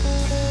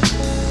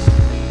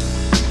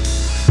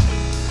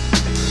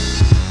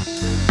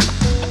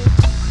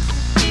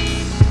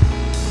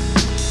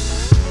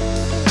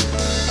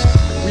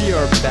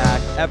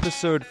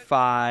episode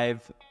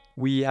 5.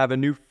 We have a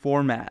new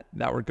format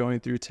that we're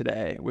going through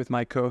today with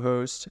my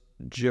co-host,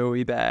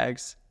 Joey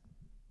Bags.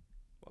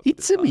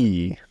 It's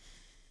me.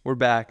 We're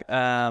back.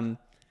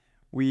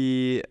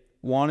 We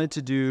wanted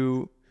to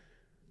do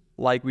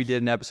like we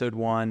did in episode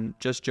 1,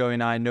 just Joey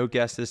and I, no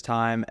guests this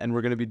time, and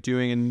we're going to be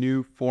doing a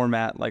new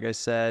format, like I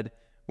said,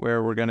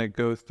 where we're going to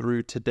go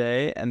through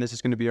today, and this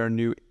is going to be our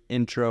new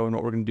intro and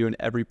what we're going to do in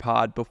every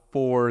pod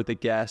before the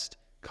guest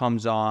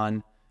comes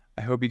on.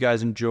 I hope you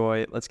guys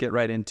enjoy. Let's get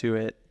right into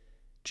it.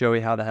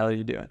 Joey, how the hell are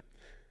you doing?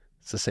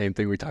 It's the same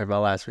thing we talked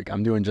about last week.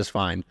 I'm doing just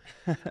fine.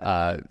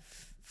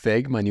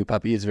 Fig, my new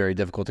puppy, is very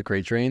difficult to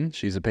crate train.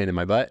 She's a pain in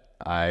my butt.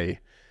 I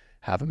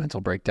have a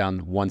mental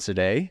breakdown once a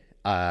day,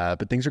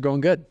 but things are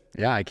going good.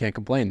 Yeah, I can't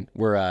complain.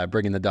 We're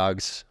bringing the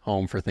dogs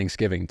home for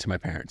Thanksgiving to my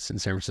parents in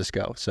San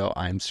Francisco, so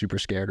I'm super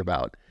scared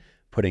about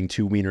putting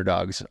 2 wiener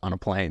dogs on a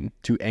plane,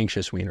 2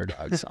 anxious wiener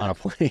dogs on a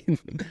plane.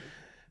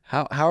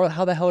 How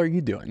the hell are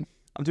you doing?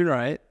 I'm doing all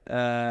right.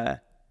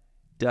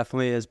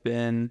 Definitely has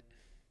been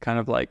kind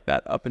of like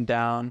that up and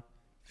down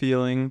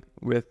feeling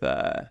with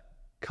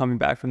coming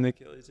back from the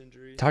Achilles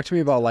injury. Talk to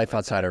me about life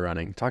outside of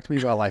running. I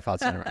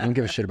don't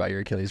give a shit about your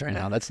Achilles right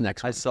now. That's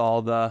next one. I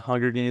saw the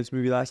Hunger Games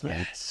movie last night.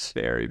 Yes.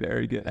 Very,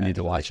 very good. I need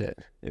to watch it.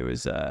 It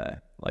was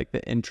like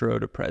the intro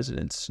to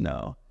President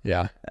Snow.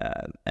 Yeah.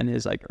 And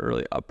his like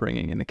early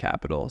upbringing in the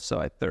Capitol.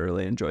 So I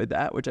thoroughly enjoyed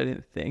that, which I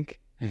didn't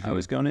think I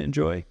was going to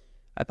enjoy.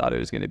 I thought it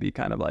was going to be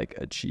kind of like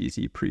a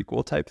cheesy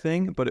prequel type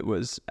thing, but it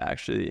was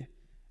actually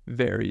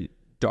very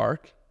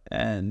dark.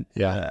 And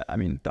I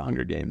mean, the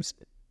Hunger Games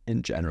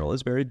in general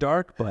is very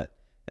dark, but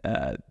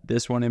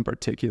this one in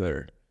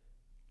particular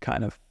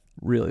kind of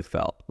really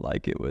felt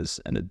like it was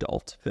an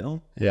adult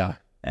film. Yeah.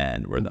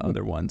 And where the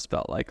other ones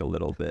felt like a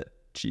little bit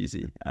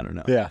cheesy. I don't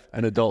know. Yeah.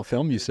 An adult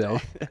film, you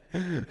say?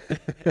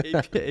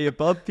 a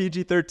above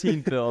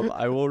PG-13 film.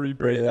 I will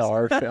repraise.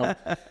 Our film.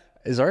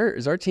 Is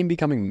our team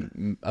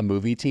becoming a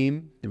movie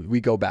team? Do we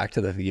go back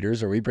to the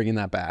theaters? Are we bringing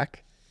that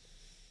back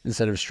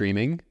instead of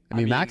streaming? I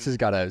mean, Max has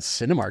got a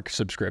Cinemark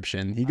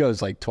subscription. He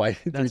goes like 3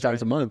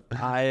 times a month.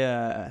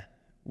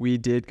 We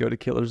did go to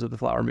Killers of the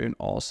Flower Moon.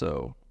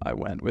 Also, I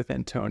went with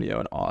Antonio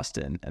and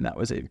Austin, and that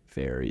was a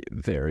very,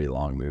 very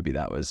long movie.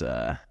 That was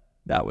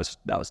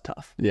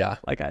tough. Yeah.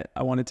 Like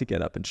I wanted to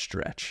get up and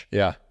stretch.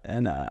 Yeah.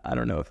 And I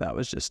don't know if that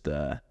was just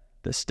the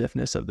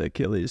stiffness of the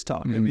Achilles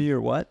talking to me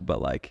or what,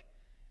 but like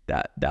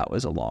that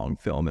was a long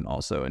film and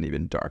also an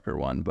even darker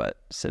one,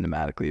 but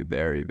cinematically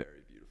very, very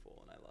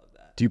beautiful, and I love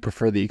that. Do you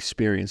prefer the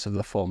experience of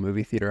the full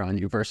movie theater on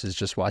you versus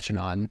just watching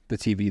on the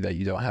TV that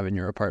you don't have in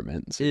your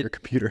apartment, your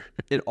computer?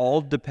 It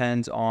all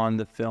depends on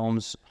the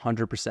films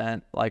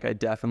 100%. Like I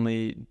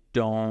definitely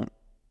don't,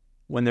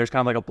 when there's kind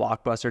of like a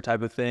blockbuster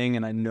type of thing,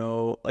 and I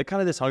know like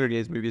kind of this Hunger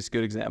Games movie is a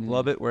good example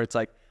of it, where it's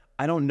like,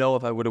 I don't know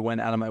if I would have went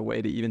out of my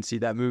way to even see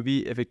that movie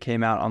if it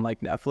came out on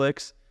like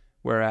Netflix,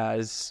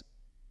 whereas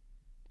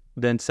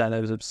the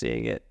incentives of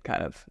seeing it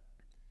kind of,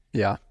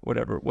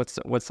 whatever, what's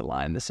the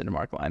line, the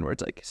Cinemark line, where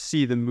it's like,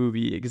 see the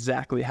movie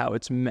exactly how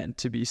it's meant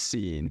to be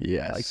seen.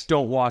 Yes. Like,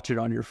 don't watch it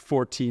on your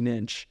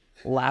 14-inch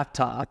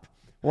laptop.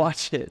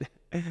 Watch it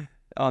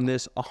on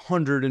this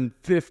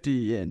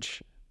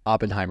 150-inch.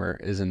 Oppenheimer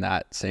is in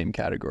that same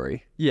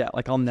category. Yeah,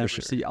 like I'll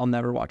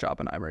never watch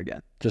Oppenheimer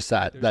again. Just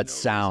that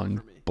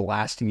sound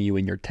blasting you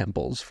in your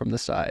temples from the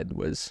side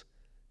was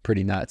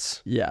pretty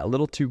nuts. Yeah, a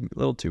little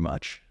too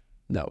much.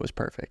 No, it was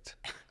perfect.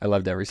 I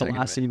loved every second. The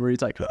last scene where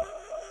he's like,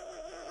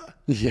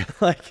 yeah,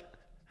 like,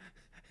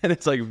 and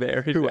it's like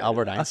very. Who,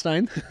 Albert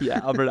Einstein?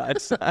 Yeah, Albert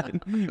Einstein,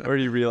 where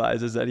he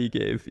realizes that he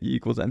gave E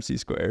 =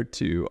 MC²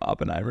 to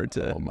Oppenheimer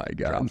to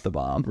drop the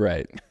bomb.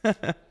 Right.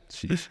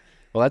 Jeez.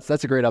 Well,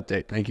 that's a great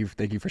update. Thank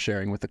you for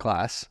sharing with the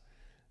class.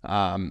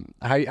 How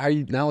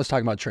you now? Let's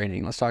talk about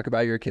training. Let's talk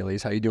about your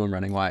Achilles. How you doing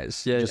running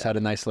wise? Yeah, had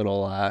a nice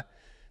little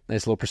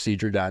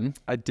procedure done.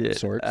 I did.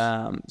 Sorts.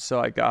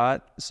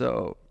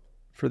 So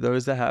for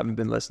those that haven't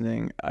been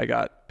listening, I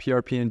got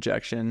PRP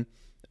injection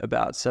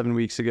about 7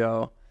 weeks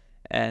ago,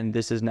 and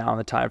this is now in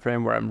the time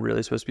frame where I'm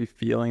really supposed to be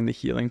feeling the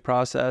healing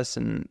process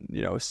and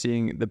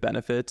seeing the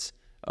benefits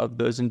of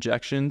those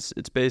injections.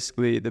 It's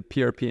basically the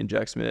PRP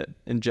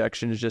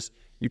injection is just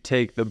you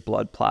take the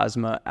blood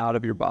plasma out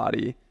of your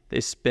body,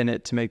 they spin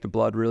it to make the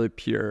blood really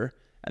pure,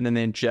 and then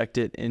they inject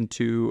it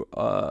into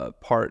a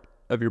part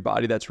of your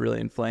body that's really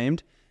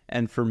inflamed.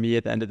 And for me,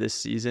 at the end of this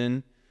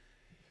season,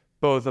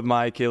 both of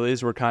my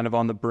Achilles were kind of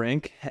on the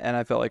brink, and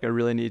I felt like I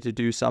really needed to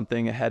do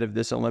something ahead of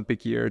this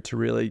Olympic year to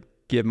really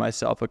give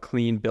myself a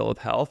clean bill of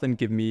health and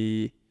give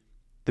me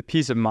the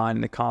peace of mind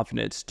and the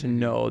confidence to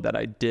know that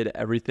I did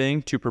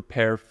everything to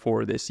prepare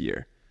for this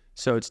year.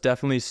 So it's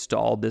definitely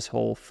stalled this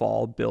whole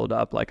fall build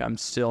up. Like I'm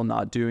still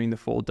not doing the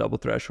full double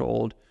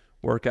threshold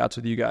workouts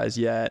with you guys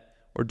yet,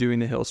 or doing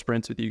the hill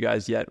sprints with you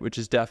guys yet, which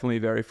is definitely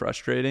very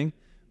frustrating.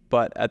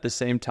 But at the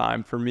same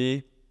time, for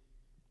me,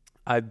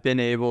 I've been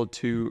able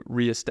to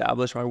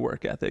reestablish my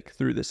work ethic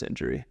through this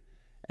injury.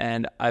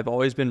 And I've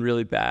always been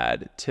really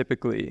bad,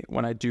 typically,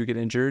 when I do get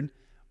injured,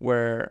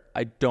 where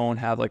I don't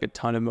have like a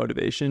ton of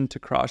motivation to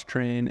cross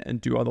train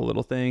and do all the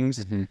little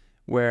things.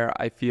 where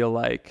I feel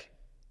like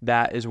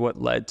that is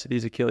what led to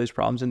these Achilles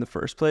problems in the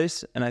first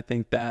place. And I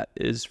think that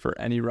is for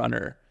any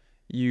runner.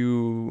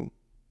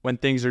 When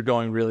things are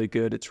going really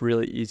good, it's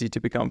really easy to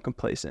become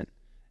complacent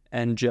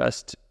and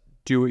just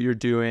do what you're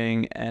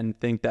doing and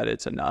think that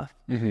it's enough.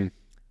 Mm-hmm.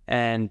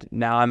 And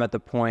now I'm at the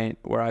point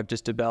where I've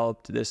just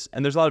developed this,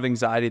 and there's a lot of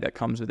anxiety that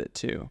comes with it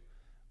too,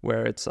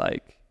 where it's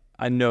like,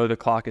 I know the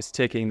clock is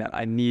ticking, that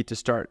I need to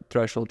start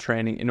threshold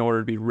training in order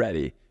to be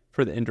ready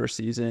for the indoor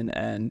season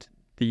and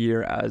the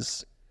year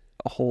as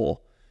a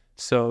whole.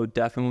 So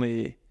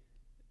definitely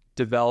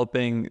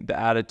developing the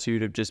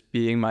attitude of just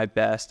being my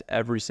best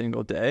every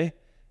single day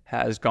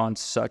has gone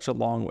such a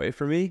long way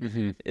for me.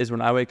 Mm-hmm. Is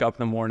when I wake up in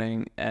the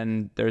morning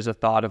and there's a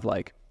thought of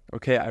like,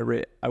 okay,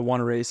 I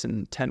want to race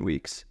in 10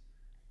 weeks.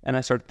 And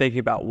I start thinking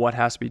about what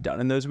has to be done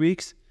in those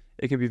weeks.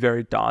 It can be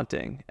very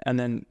daunting. And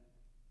then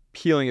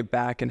peeling it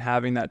back and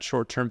having that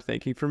short-term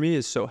thinking for me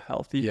is so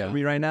healthy for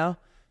me right now,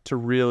 to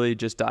really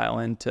just dial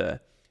in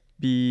to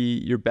be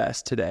your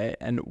best today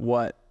and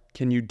what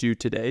can you do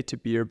today to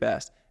be your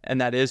best. And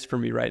that is for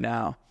me right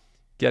now,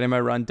 getting my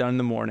run done in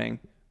the morning,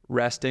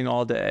 resting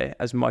all day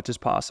as much as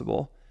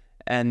possible,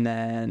 and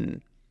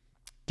then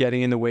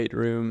getting in the weight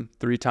room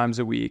 3 times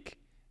a week,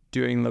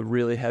 doing the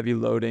really heavy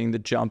loading, the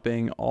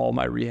jumping, all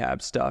my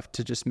rehab stuff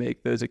to just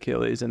make those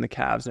Achilles and the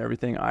calves and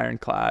everything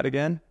ironclad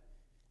again.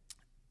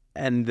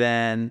 And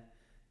then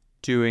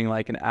doing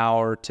like an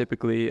hour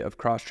typically of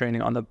cross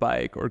training on the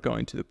bike or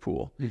going to the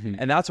pool. Mm-hmm.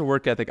 And that's a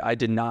work ethic I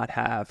did not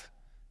have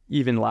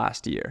even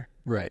last year.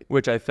 Right.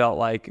 Which I felt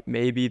like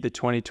maybe the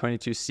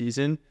 2022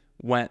 season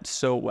went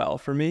so well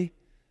for me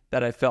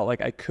that I felt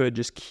like I could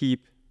just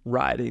keep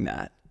riding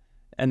that.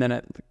 And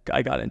then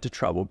I got into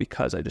trouble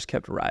because I just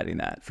kept riding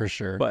that. For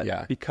sure.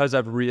 But because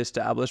I've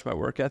reestablished my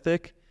work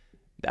ethic,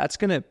 that's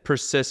going to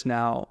persist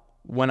now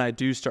when I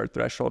do start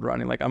threshold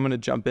running. Like, I'm going to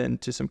jump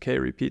into some K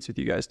repeats with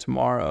you guys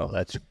tomorrow.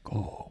 Let's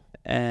go.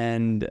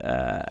 And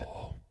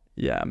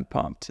yeah, I'm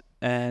pumped.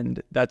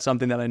 And that's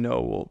something that I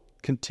know will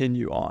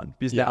continue on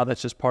because now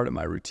that's just part of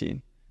my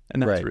routine.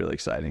 And that's really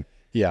exciting.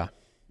 Yeah.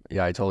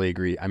 Yeah, I totally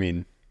agree. I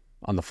mean,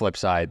 on the flip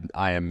side,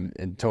 I am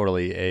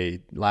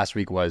last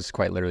week was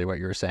quite literally what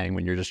you were saying.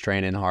 When you're just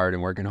training hard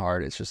and working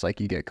hard, it's just like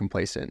you get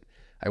complacent.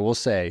 I will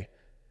say,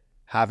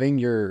 having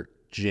your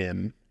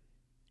gym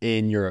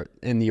in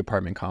the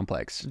apartment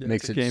complex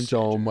makes it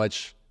so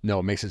much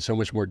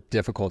more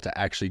difficult to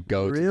actually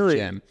go to the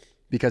gym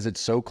because it's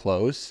so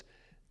close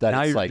that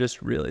now it's you're like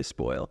just really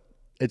spoiled.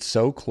 It's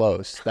so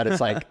close that it's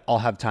like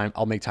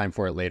I'll make time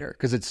for it later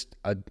because it's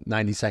a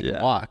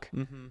 90-second walk.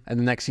 Mm-hmm. And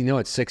the next thing you know,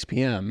 it's 6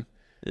 p.m.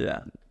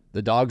 Yeah.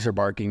 The dogs are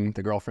barking.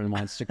 The girlfriend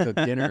wants to cook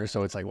dinner.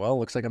 So it's like, well,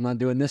 looks like I'm not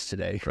doing this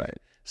today. Right.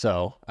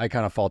 So I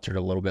kind of faltered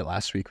a little bit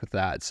last week with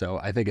that. So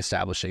I think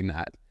establishing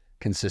that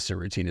consistent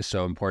routine is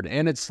so important.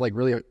 And it's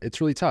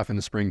really tough in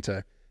the spring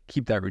to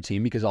keep that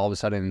routine because all of a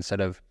sudden, instead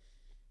of,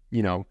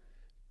 you're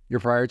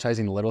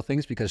prioritizing the little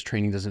things because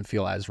training doesn't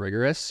feel as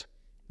rigorous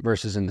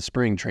versus in the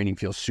spring, training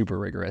feels super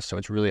rigorous. So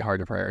it's really hard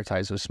to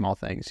prioritize those small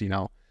things,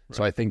 Right.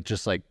 So I think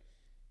just like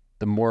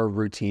the more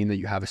routine that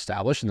you have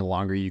established and the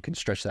longer you can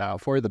stretch that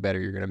out for, the better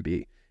you're going to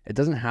be. It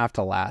doesn't have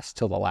to last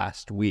till the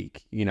last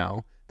week,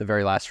 the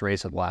very last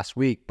race of the last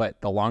week, but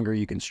the longer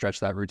you can stretch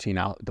that routine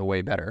out, the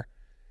way better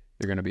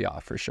you're going to be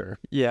off for sure.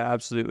 Yeah,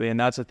 absolutely. And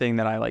that's the thing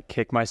that I like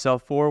kick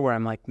myself for, where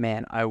I'm like,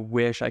 man, I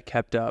wish I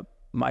kept up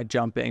my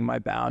jumping, my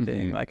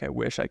bounding. Mm-hmm. Like I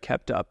wish I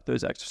kept up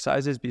those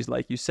exercises because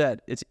like you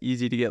said, it's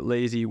easy to get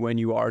lazy when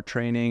you are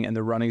training and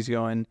the running's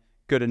going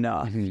good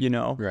enough,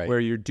 right.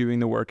 Where you're doing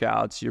the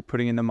workouts, you're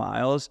putting in the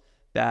miles,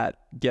 that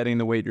getting in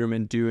the weight room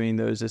and doing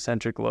those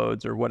eccentric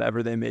loads or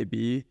whatever they may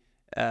be,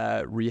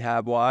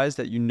 rehab wise,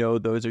 that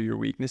those are your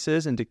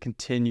weaknesses, and to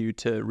continue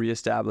to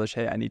reestablish,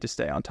 hey, I need to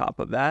stay on top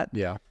of that.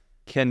 Yeah.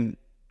 Can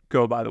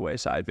go by the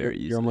wayside very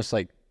easily. You're almost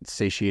like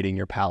satiating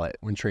your palate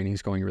when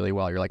training's going really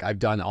well. You're like, I've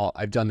done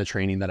the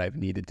training that I've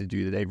needed to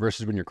do today,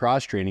 versus when you're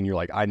cross training, you're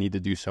like, I need to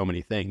do so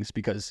many things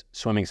because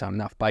swimming's not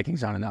enough,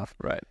 biking's not enough.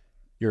 Right.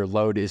 Your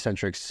load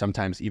eccentrics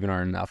sometimes even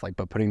aren't enough.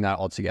 But putting that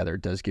all together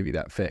does give you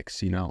that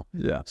fix,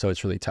 Yeah. So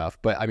it's really tough.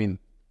 But I mean,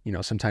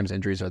 sometimes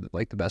injuries are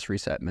like the best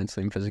reset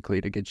mentally and physically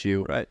to get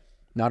you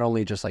not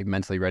only just like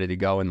mentally ready to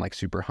go and like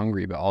super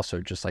hungry, but also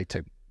just like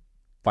to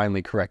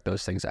finally correct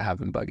those things that have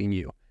been bugging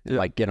you. And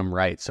like get them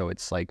right. So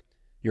it's like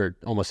you're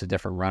almost a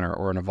different runner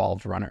or an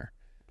evolved runner.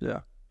 Yeah.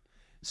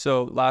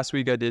 So last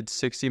week I did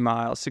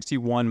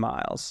 61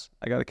 miles.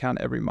 I got to count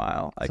every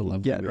mile I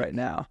can get right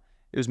now.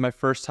 It was my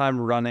first time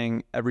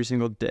running every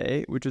single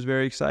day, which was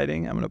very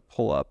exciting. I'm going to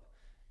pull up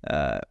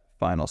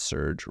Final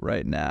Surge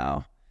right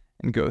now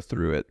and go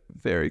through it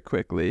very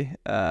quickly.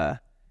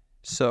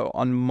 So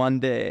on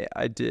Monday,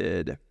 I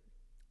did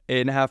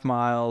 8.5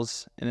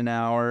 miles in an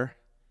hour,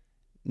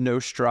 no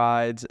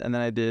strides, and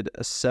then I did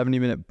a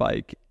 70-minute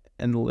bike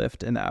and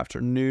lift in the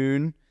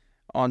afternoon.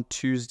 On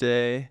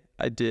Tuesday,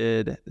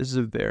 this is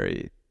a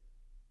very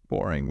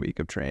boring week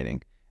of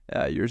training.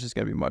 Yours is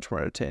going to be much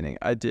more entertaining.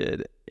 I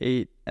did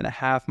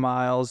 8.5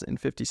 miles in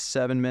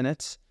 57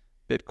 minutes,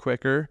 a bit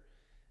quicker.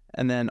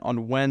 And then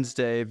on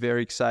Wednesday,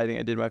 very exciting,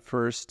 I did my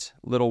first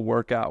little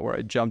workout where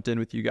I jumped in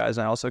with you guys.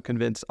 And I also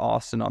convinced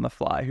Austin on the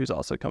fly, who's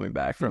also coming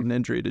back from an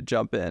injury, to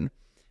jump in.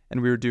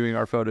 And we were doing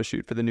our photo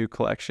shoot for the new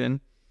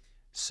collection.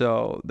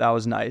 So that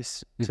was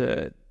nice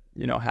to,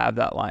 have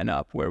that line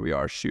up where we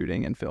are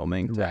shooting and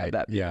filming. To have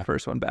that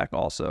first one back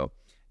also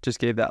just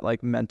gave that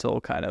like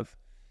mental kind of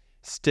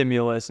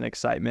stimulus and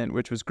excitement,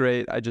 which was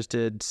great. I just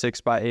did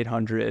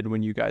 6x800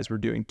 when you guys were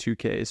doing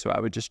 2Ks. So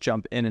I would just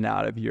jump in and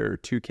out of your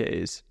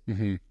 2Ks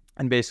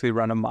and basically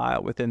run a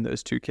mile within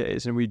those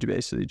 2Ks. And we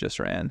basically just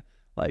ran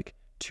like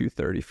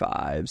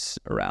 2:35s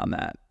around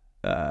that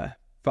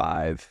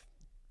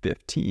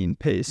 5:15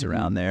 pace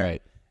around there.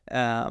 Right.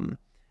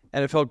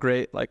 And it felt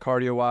great, like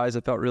cardio wise.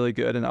 It felt really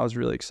good. And I was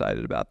really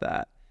excited about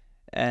that.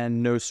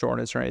 And no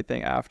soreness or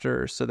anything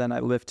after. So then I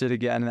lifted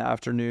again in the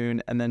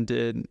afternoon and then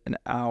did an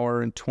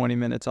hour and 20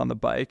 minutes on the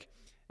bike.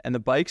 And the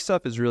bike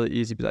stuff is really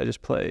easy because I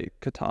just play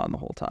Catan the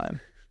whole time.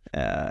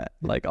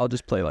 Like I'll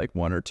just play like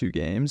 1 or 2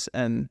 games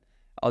and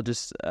I'll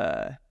just,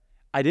 I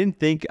didn't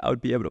think I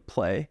would be able to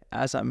play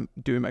as I'm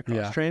doing my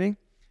cross training,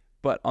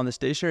 but on the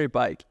stationary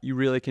bike, you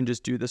really can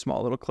just do the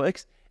small little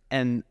clicks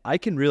and I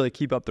can really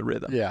keep up the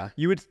rhythm. Yeah.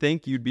 You would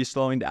think you'd be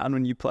slowing down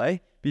when you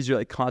play because you're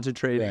like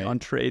concentrating on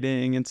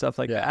trading and stuff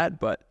like that,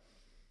 but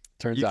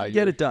turns out you can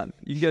get it done.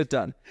 You can get it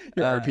done.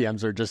 Your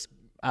RPMs are just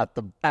at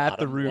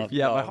the roof.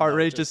 Yeah, my heart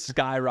rate just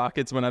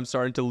skyrockets when I'm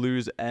starting to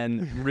lose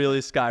and really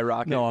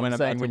skyrocket when I'm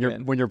saying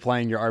when you're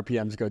playing, your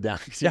RPMs go down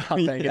because you're not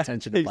paying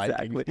attention to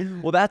biking.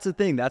 Exactly. Well, that's the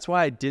thing. That's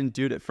why I didn't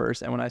do it at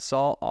first. And when I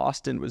saw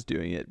Austin was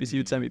doing it, because he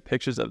would send me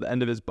pictures of the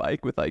end of his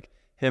bike with like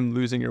him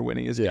losing or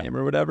winning his game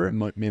or whatever.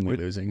 Mainly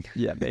losing.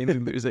 Yeah, mainly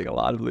losing. A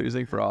lot of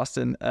losing for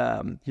Austin.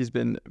 He's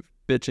been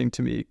bitching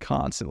to me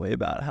constantly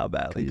about how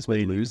badly he's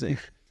been losing.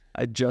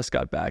 I just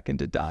got back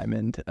into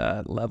diamond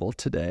level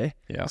today.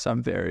 Yeah. So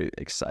I'm very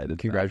excited.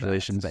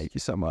 Congratulations. Thank you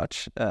so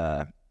much.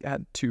 I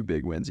had 2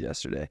 big wins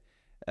yesterday.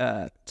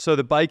 So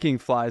the biking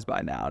flies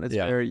by now and it's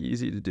very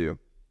easy to do.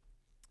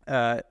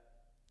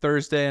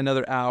 Thursday,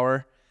 another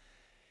hour,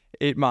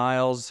 8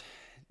 miles,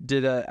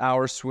 did an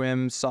hour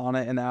swim,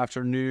 sauna in the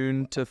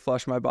afternoon to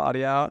flush my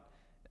body out.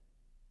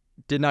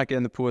 Did not get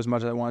in the pool as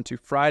much as I wanted to.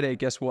 Friday,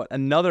 guess what?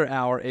 Another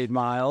hour, 8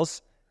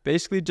 miles.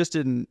 Basically just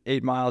did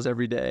 8 miles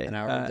every day. An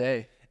hour a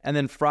day. And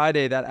then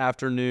Friday, that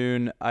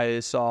afternoon,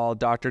 I saw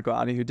Dr.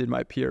 Gladney, who did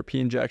my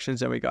PRP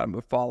injections, and we got him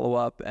a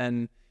follow-up.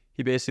 And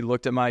he basically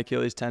looked at my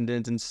Achilles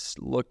tendons and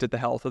looked at the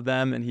health of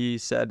them. And he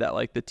said that,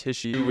 like, the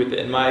tissue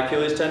within my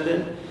Achilles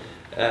tendon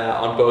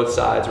on both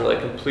sides were,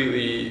 like,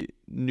 completely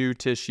new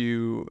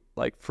tissue,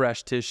 like,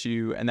 fresh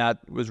tissue. And that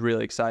was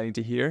really exciting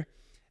to hear.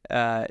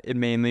 It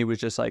mainly was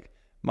just, like,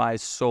 my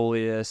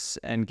soleus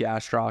and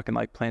gastroc and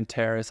like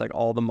plantaris, like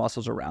all the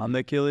muscles around the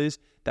Achilles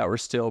that were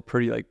still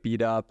pretty like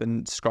beat up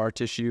and scar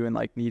tissue and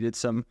like needed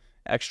some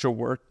extra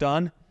work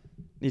done.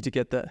 Need to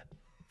get for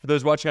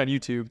those watching on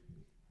YouTube,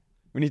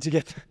 we need to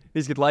get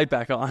light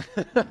back on.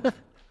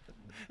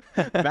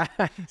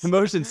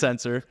 Motion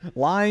sensor.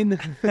 Line.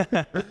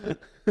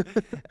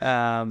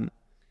 And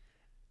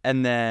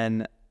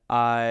then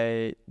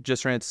I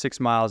just ran 6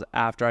 miles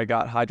after I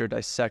got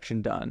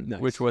hydrodissection done,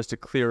 which was to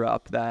clear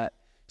up that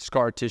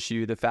scar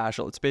tissue, the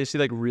fascial. It's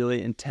basically like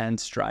really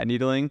intense dry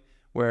needling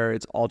where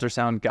it's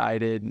ultrasound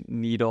guided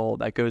needle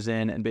that goes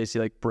in and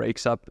basically like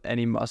breaks up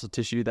any muscle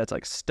tissue that's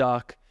like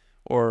stuck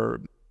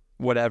or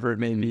whatever it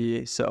may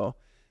be. So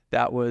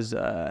that was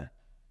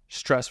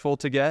stressful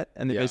to get.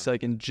 And they basically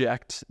like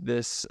inject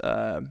this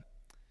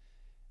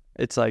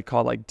it's like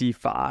called like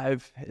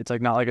D5. It's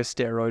like not like a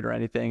steroid or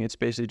anything. It's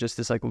basically just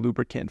this like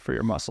lubricant for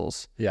your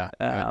muscles. Yeah.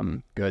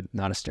 Good.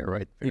 Not a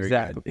steroid. Very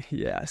exactly. Good.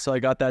 Yeah. So I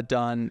got that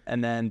done.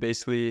 And then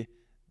basically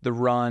the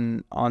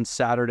run on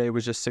Saturday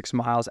was just 6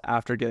 miles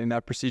after getting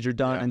that procedure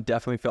done and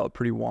definitely felt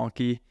pretty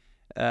wonky.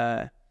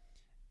 And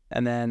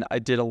then I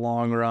did a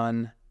long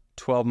run,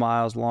 12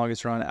 miles,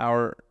 longest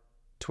run,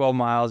 12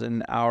 miles in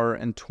an hour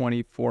and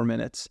 24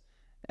 minutes.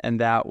 And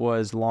that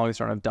was the longest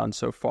run I've done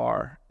so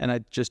far. And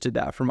I just did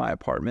that from my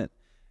apartment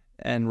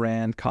and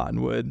ran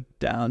Cottonwood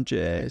down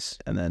Jay's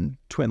and then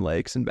Twin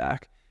Lakes and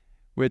back,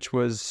 which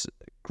was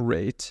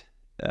great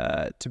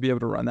to be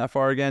able to run that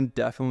far again.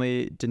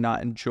 Definitely did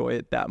not enjoy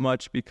it that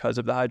much because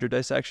of the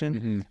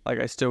hydrodissection. Like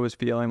I still was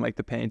feeling like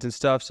the pains and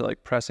stuff. So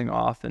like pressing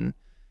off and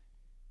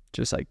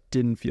just like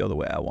didn't feel the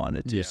way I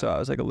wanted to. So I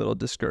was like a little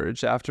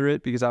discouraged after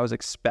it because I was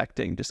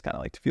expecting just kind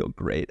of like to feel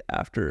great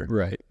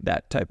after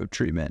that type of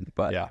treatment.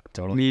 But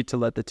need to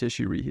let the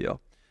tissue reheal.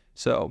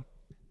 So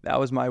that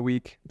was my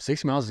week.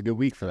 6 miles is a good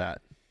week for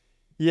that.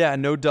 Yeah,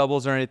 no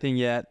doubles or anything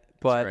yet.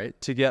 But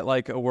to get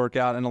like a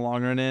workout and a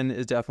long run in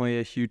is definitely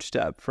a huge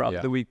step from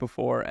the week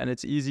before. And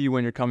it's easy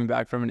when you're coming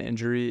back from an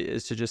injury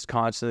is to just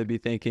constantly be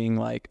thinking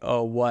like,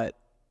 oh,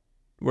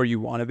 where you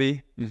want to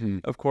be,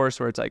 of course,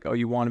 where it's like, oh,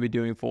 you want to be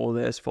doing full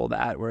this, full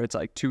that, where it's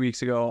like 2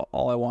 weeks ago,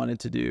 all I wanted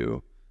to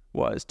do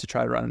was to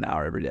try to run an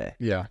hour every day.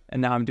 Yeah.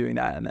 And now I'm doing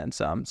that and then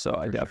some. So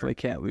I definitely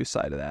can't lose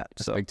sight of that.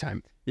 That's big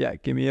time. Yeah.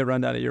 Give me a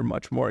rundown of your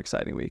much more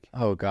exciting week.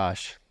 Oh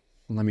gosh.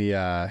 Let me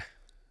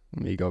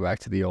go back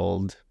to the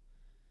old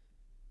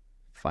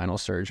final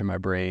surge in my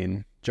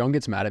brain. Joan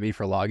gets mad at me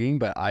for logging,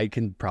 but I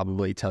can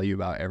probably tell you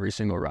about every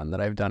single run that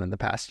I've done in the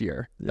past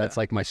year. That's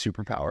like my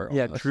superpower.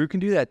 Yeah, almost. Drew can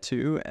do that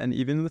too. And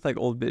even with like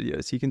old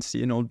videos, he can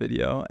see an old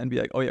video and be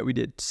like, oh yeah, we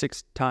did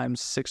 6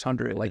 times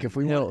 600. Like if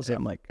we hills.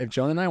 I'm like, if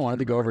Joan and I wanted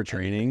to go over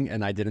training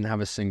and I didn't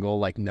have a single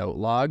like note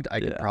logged, I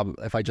could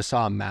probably, if I just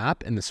saw a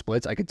map and the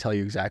splits, I could tell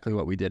you exactly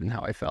what we did and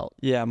how I felt.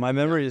 Yeah, my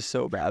memory is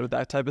so bad with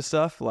that type of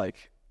stuff.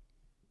 Like,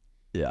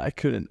 yeah, I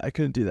couldn't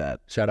do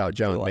that. Shout out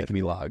Joan making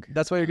me log.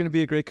 That's why you're going to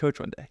be a great coach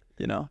one day,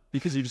 you know,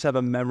 because you just have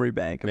a memory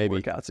bank of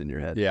Maybe. workouts in your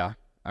head. Yeah.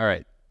 All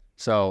right.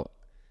 So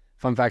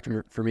fun fact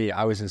for me,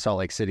 I was in Salt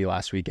Lake City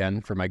last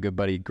weekend for my good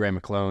buddy Graham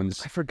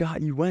McClone's I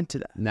forgot you went to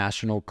that.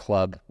 National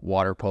Club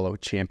Water Polo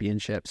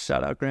Championships.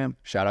 Shout out, Graham.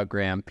 Shout out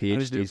Graham,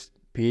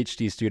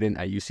 PhD student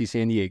at UC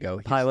San Diego.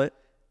 He's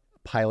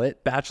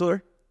Pilot.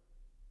 Bachelor?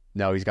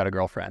 No, he's got a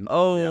girlfriend.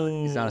 Oh. Yeah,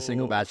 he's not a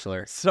single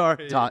bachelor.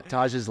 Sorry.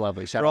 Taj is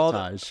lovely. Shout out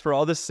Taj. For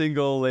all the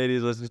single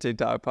ladies listening to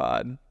TikTok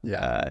Pod,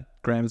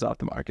 Graham's off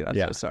the market. I'm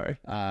so sorry.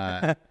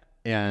 So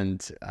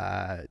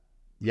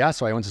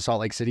I went to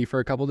Salt Lake City for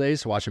a couple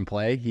days to watch him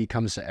play. He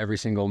comes to every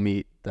single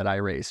meet that I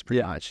race,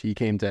 pretty much. He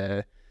came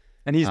to...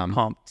 And he's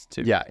pumped,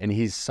 too. Yeah, and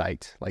he's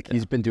psyched. Like,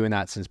 he's been doing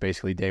that since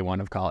basically day one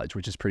of college,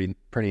 which is pretty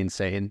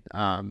insane.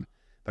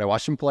 But I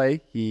watched him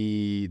play.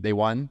 They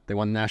won the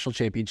national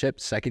championship,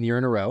 second year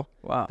in a row.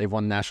 Wow. They've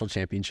won the national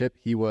championship.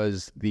 He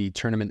was the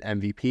tournament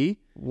MVP.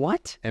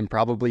 What? And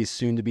probably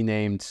soon to be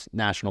named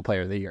National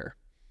Player of the Year.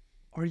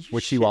 Are you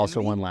Which he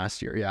also won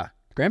last year. Yeah.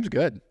 Graham's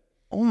good.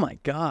 Oh my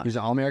God. He was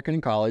an All-American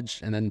in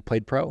college and then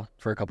played pro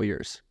for a couple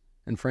years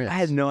in France. I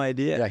had no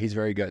idea. Yeah, he's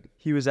very good.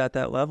 He was at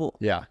that level.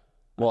 Yeah.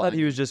 I thought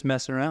he was just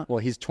messing around. Well,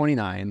 he's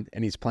 29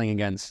 and he's playing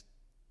against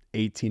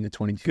 18 to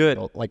 22 Good.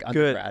 like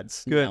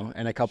undergrads. Good. You know,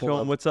 and a couple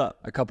Show him what's up.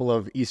 A couple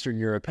of Eastern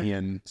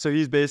European. So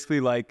he's basically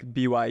like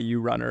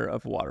BYU runner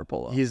of water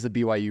polo. He's the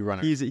BYU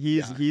runner.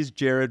 He's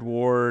Jared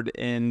Ward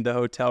in the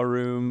hotel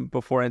room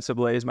before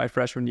NCAA's my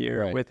freshman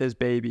year with his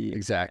baby.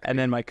 Exactly. And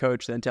then my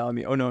coach then telling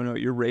me, oh, no,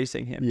 you're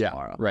racing him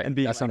tomorrow. Right. And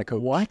being That's like, not a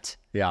coach. What?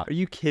 Yeah. Are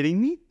you kidding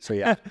me? So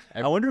yeah.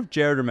 I wonder if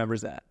Jared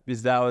remembers that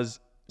because that was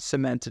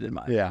cemented in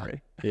my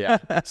memory. Yeah.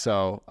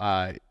 So,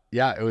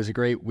 it was a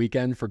great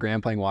weekend for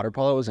Graham playing water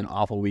polo. It was an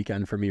awful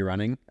weekend for me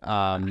running.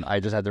 I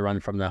just had to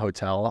run from the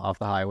hotel off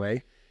the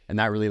highway, and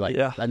that really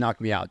that knocked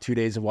me out. 2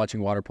 days of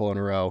watching water polo in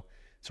a row.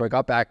 So I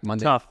got back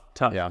Monday. Tough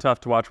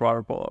to watch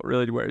water polo. It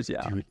really wears you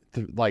out.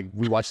 Dude,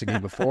 we watched the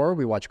game before,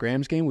 we watched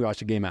Graham's game, we watched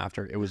the game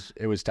after. It was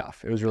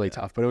tough. It was really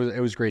tough, but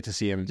it was great to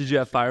see him. Did you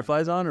have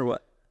fireflies on or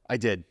what? I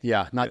did.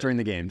 Yeah, not during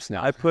the games.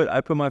 No, I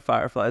put my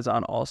fireflies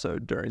on also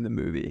during the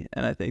movie,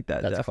 and I think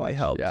that's definitely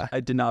helped. Yeah. I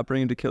did not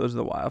bring him to Killers of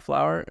the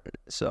Wildflower,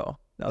 so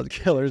that was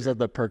Killers of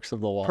the Perks of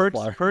the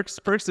Wallflower.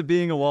 Perks of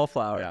being a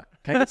wallflower. Yeah.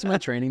 Can I get some of my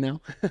training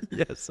now?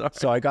 Yes. Sorry.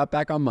 So I got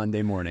back on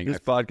Monday morning. This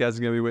podcast is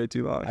gonna be way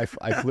too long. I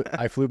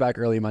flew back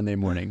early Monday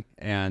morning,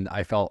 and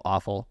I felt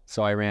awful.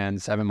 So I ran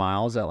 7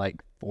 miles at like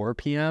 4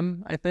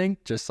 p.m. I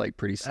think, just like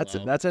pretty slow.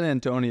 That's an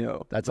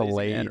Antonio. That's a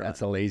lazy man.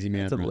 That's a lazy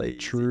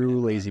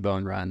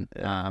bone run.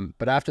 Yeah.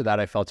 But after that,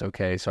 I felt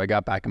okay. So I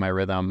got back in my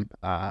rhythm.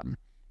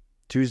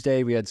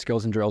 Tuesday we had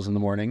skills and drills in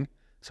the morning.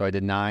 So I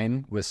did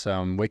 9 with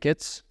some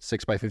wickets,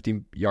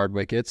 6x50 yard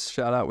wickets.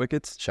 Shout out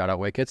wickets.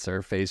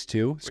 They're phase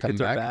 2.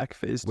 Wickets are back.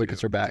 Phase 2.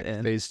 Wickets are back.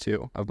 Phase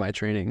 2 of my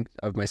training,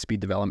 of my speed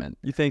development.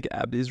 You think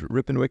Abdi's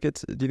ripping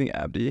wickets? Do you think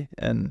Abdi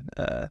and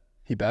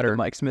he better.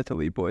 Mike Smith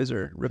Elite boys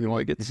are ripping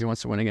wickets? If he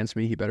wants to win against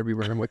me, he better be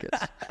ripping wickets.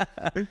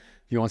 If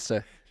he wants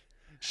to.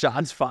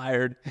 Shots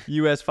fired.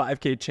 U.S.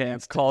 5K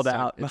champs called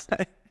out.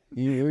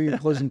 You're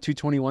closing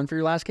 221 for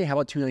your last K? How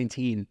about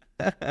 219?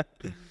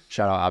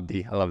 Shout out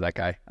Abdi. I love that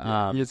guy.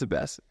 He's the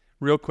best.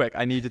 Real quick,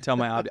 I need to tell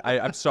my Abdi.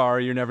 I'm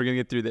sorry, you're never going to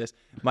get through this.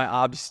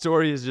 My Abdi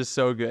story is just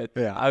so good.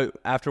 Yeah.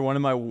 After one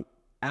of my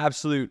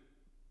absolute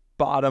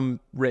bottom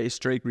race,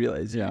 Drake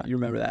relays, you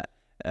remember that?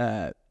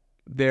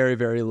 Very,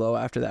 very low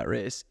after that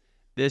race.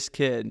 This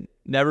kid,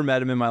 never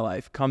met him in my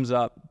life, comes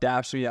up,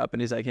 daps me up,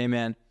 and he's like, hey,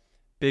 man,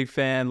 big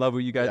fan, love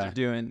what you guys are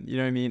doing. You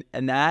know what I mean?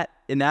 And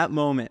in that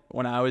moment,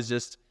 when I was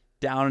just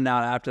down and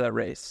out after that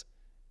race,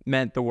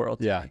 meant the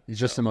world to me. He's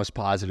just the most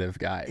positive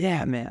guy.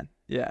 Yeah, man.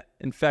 Yeah,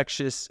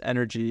 infectious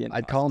energy. And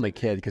I'd call him a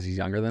kid because he's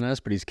younger than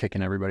us, but he's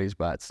kicking everybody's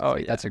butts.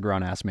 That's a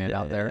grown-ass man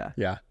out there.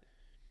 Yeah.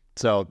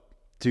 So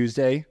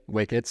Tuesday,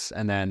 wickets,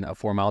 and then a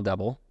 4-mile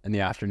double in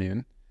the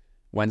afternoon.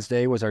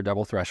 Wednesday was our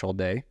double threshold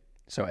day.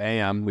 So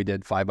AM, we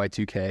did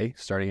 5x2K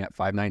starting at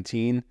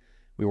 5:19.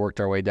 We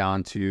worked our way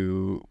down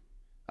to,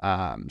 it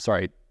was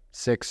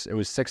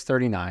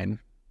 6:39.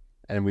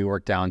 And we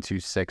worked down to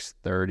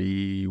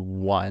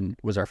 6:31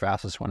 was our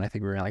fastest one. I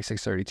think we ran like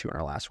 6:32 in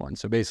our last one.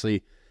 So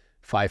basically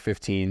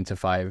 5:15 to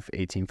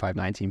 5:18,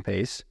 5:19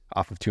 pace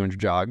off of 200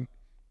 jog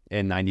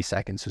in 90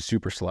 seconds. So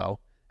super slow.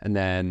 And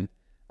then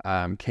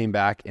came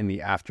back in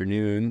the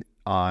afternoon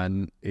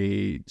on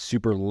a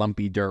super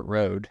lumpy dirt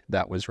road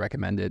that was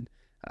recommended,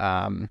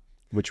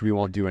 which we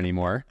won't do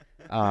anymore.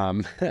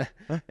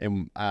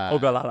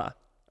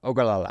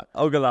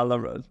 Ogallala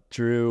Road.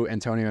 Drew,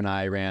 Antonio, and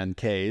I ran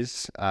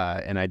Ks,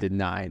 and I did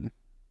 9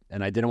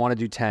 and I didn't want to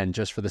do 10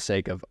 just for the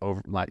sake of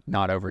not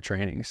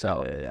overtraining.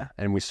 So,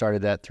 and we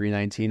started at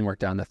 319,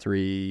 worked down to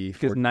 3.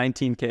 Because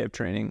 19K of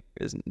training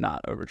is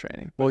not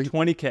overtraining. Well,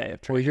 20K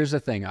of training. Well, here's the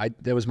thing.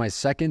 That was my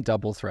second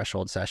double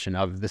threshold session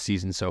of the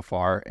season so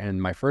far,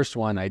 and my first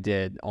one I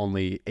did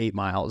only 8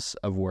 miles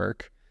of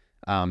work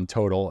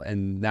total,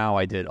 and now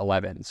I did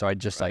 11. So I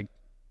just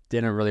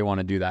didn't really want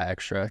to do that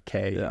extra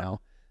K, you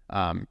know.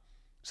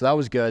 So that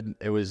was good.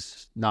 It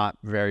was not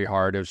very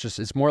hard.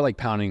 It's more like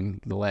pounding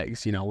the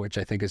legs, you know, which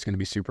I think is going to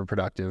be super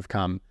productive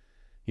come,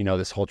 you know,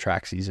 this whole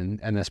track season,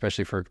 and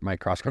especially for my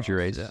cross country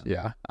race.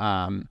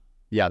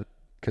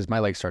 Because my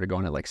legs started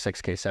going at like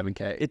 6K,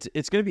 7K.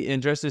 It's going to be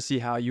interesting to see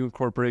how you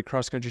incorporate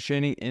cross-country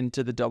training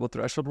into the double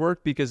threshold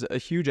work, because a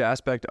huge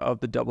aspect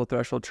of the double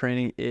threshold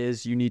training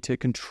is you need to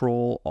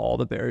control all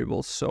the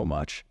variables so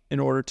much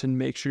in order to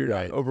make sure you're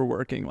not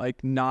overworking.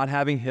 Like, not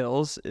having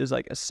hills is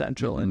like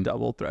essential in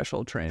double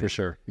threshold training. For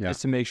sure, yeah.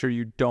 It's to make sure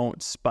you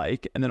don't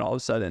spike and then all of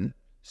a sudden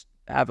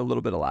have a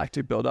little bit of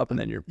lactic build up and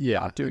then you're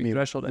not doing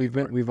threshold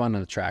anymore. We've run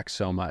on the track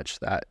so much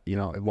that, you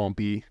know,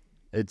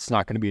 it's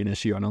not going to be an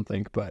issue, I don't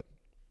think, but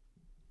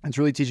it's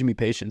really teaching me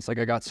patience. Like,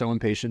 I got so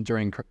impatient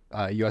during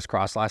US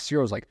Cross last year.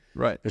 I was like,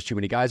 there's too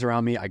many guys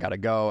around me. I got to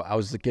go. I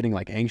was getting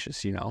like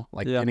anxious, you know,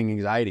 like getting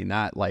anxiety, and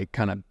that like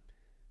kind of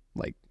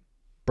like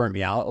burnt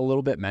me out a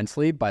little bit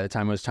mentally. By the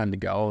time it was time to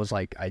go, I was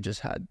like, I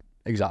just had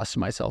exhausted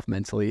myself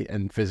mentally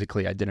and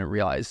physically. I didn't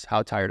realize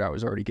how tired I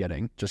was already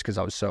getting just because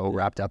I was so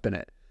wrapped up in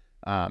it.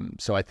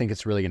 So I think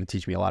it's really going to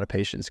teach me a lot of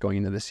patience going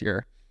into this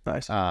year.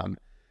 Nice.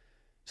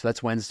 So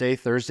that's Wednesday.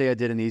 Thursday, I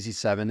did an easy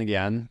 7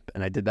 again,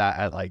 and I did that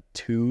at like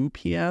 2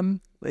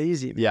 p.m.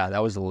 Lazy, man. Yeah,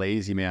 that was a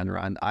lazy man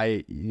run.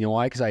 You know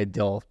why? Because I had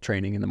Dill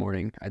training in the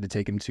morning. I had to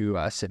take him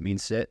to Sit Mean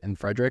Sit in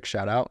Frederick,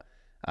 shout out,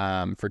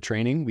 for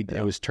training.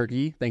 It was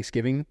turkey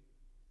Thanksgiving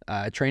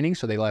training,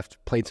 so they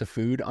left plates of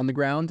food on the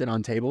ground and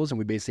on tables, and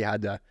we basically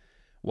had to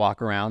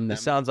walk around them.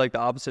 This sounds like the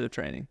opposite of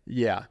training.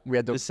 Yeah, we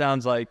had to. This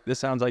sounds like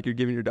you're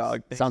giving your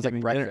dog. Sounds like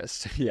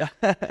breakfast. Yeah,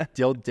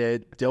 Dill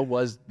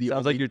was the.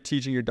 Sounds like you're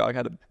teaching your dog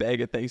how to beg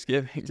at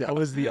Thanksgiving. Dill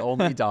was the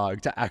only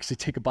dog to actually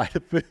take a bite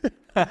of food.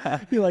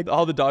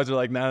 All the dogs are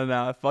like,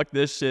 no, fuck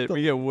this shit.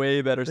 We get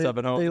way better stuff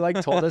at home. They like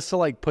told us to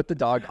like put the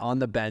dog on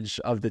the bench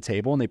of the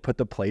table, and they put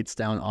the plates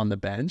down on the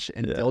bench,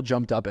 and Dill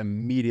jumped up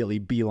immediately,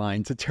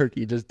 beeline to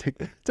turkey, just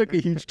took a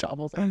huge chop. I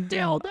was like,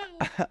 Dill,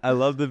 no. I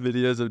love the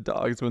videos of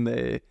dogs when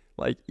they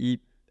like eat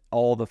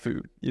all the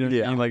food. You know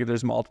what I mean? Like, if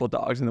there's multiple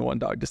dogs and the one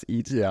dog just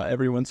eats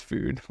everyone's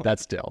food.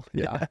 That's Dill.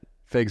 Yeah.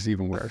 Fig's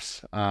even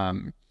worse.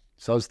 So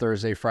that was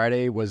Thursday.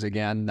 Friday was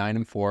again 9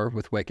 and 4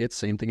 with wickets.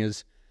 Same thing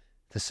as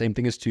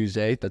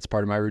Tuesday. That's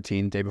part of my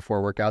routine. Day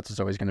before workouts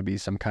is always going to be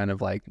some kind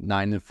of like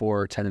 9 and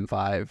 4, 10 and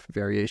 5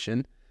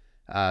 variation.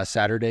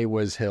 Saturday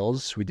was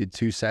hills. We did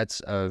 2 sets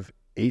of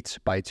 8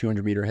 by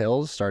 200 meter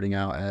hills, starting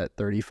out at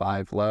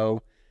 35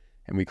 low.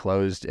 And we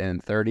closed in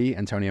 30.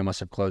 Antonio must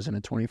have closed in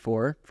at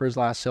 24 for his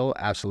last hill.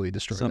 Absolutely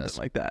destroyed Something us.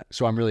 like that.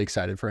 So I'm really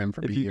excited for him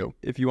for BU.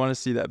 If you want to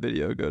see that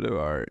video, go to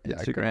our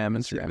Instagram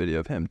and see a video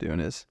of him doing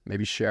his.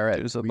 Maybe share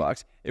it. His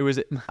box.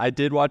 I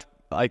did watch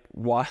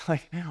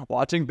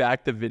watching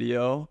back the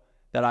video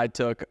that I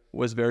took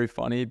was very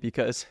funny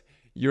because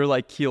you're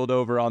like keeled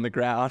over on the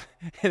ground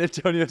and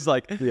Antonio's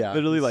like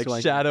literally like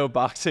shadow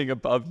boxing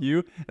above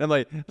you. And I'm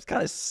like, it's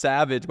kind of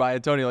savage by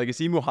Antonio. Like, is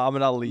he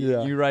Muhammad Ali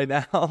you right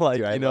now? Like,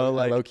 dude, you know,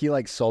 like low-key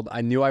like sold.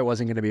 I knew I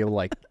wasn't going to be able to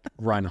like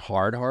run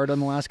hard on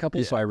the last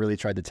couple. So I really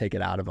tried to take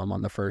it out of him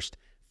on the first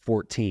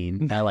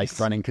 14 by like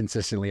running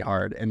consistently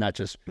hard. And that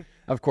just,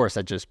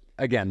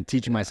 again,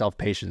 teaching myself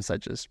patience, that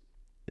just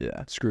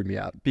screwed me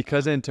up.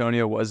 Because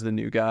Antonio was the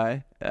new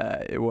guy,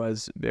 it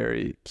was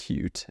very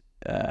cute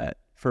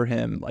for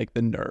him, like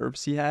the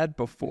nerves he had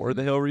before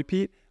the hill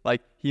repeat. Like,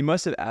 he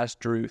must have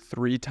asked Drew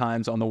 3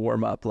 times on the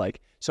warm up,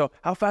 like, so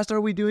how fast are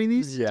we doing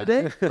these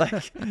today?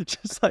 Like,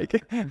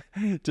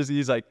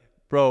 he's like,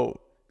 bro,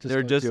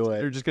 they're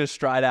just gonna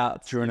stride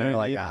out. Drew and I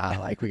are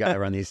like, we gotta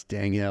run these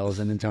dang hills,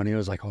 and Antonio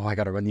was like, oh, I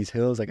gotta run these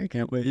hills, like I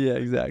can't wait. Yeah,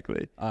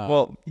 exactly.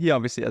 Well, he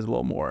obviously has a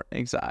little more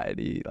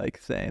anxiety, like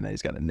saying that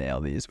he's got to nail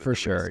these for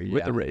sure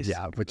with the race.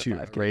 Yeah, but you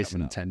race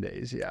in 10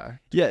 days. Yeah,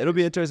 it'll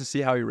be interesting to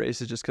see how he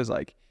races, just because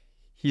like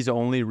he's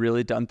only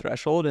really done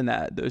threshold, and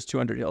that those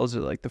 200 hills are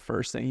like the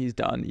first thing he's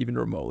done even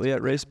remotely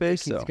at race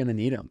pace. So he's gonna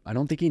need him. I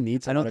don't think he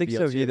needs. I don't think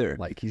so either.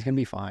 Like, he's gonna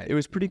be fine. It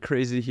was pretty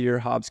crazy to hear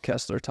Hobbs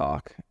Kessler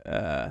talk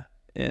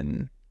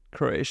in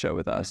Croatia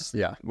with us.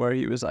 Yeah, where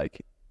he was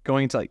like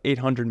going into like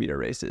 800 meter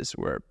races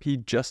where he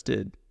just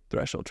did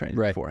threshold training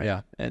beforehand.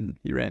 Yeah, and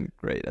he ran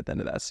great at the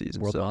end of that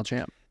season. World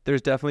champ.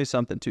 There's definitely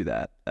something to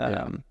that.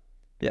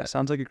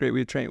 Sounds like a great way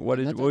to train. What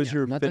was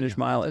your finish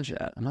mileage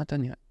at? I'm not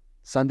done yet.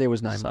 Sunday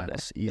was 9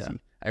 miles. Easy. Yeah.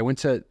 I went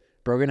to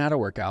Brogan had a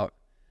workout,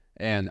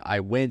 and I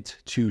went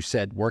to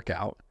said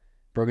workout.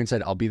 Brogan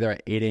said, I'll be there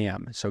at 8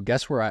 a.m. So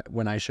guess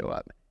when I show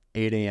up?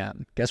 8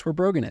 a.m. Guess where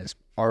Brogan is?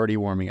 Already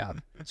warming up.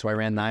 So I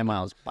ran 9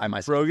 miles by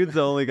myself. Brogan's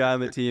the only guy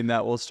on the team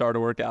that will start a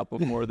workout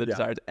before the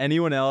desired.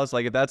 Anyone else,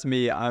 like if that's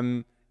me,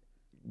 I'm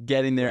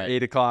getting there Right.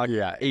 8 o'clock,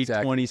 Yeah,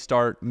 8:20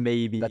 start,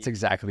 maybe. That's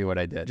exactly what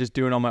I did. just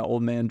doing all my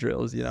old man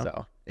drills, you know.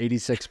 So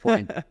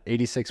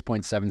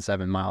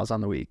 86.77 miles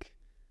on the week.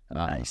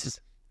 Nice.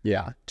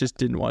 Yeah. Just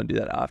didn't want to do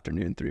that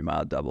afternoon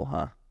 3-mile double,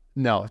 huh?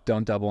 No,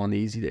 don't double on the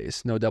easy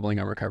days. No doubling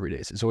on recovery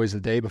days. It's always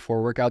the day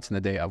before workouts and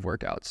the day of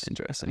workouts.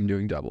 Interesting. I'm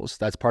doing doubles.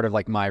 That's part of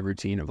like my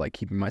routine of like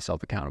keeping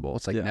myself accountable.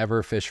 It's like Yeah.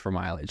 never fish for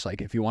mileage.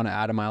 Like if you want to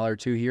add a mile or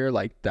two here,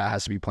 like that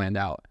has to be planned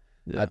out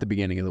Yeah. at the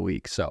beginning of the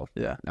week. So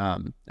Yeah.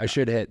 I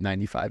should hit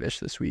 95-ish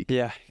this week.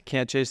 Yeah.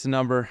 Can't chase the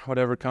number.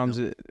 Whatever comes,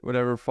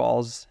 whatever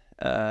falls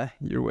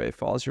your way,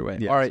 falls your way.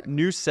 Yeah, All right.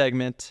 New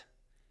segment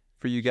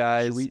for you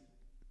guys.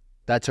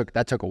 That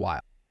took a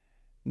while.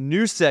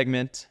 New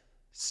segment,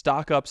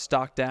 stock up,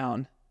 stock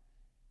down.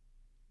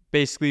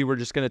 Basically, we're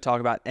just going to talk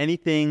about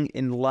anything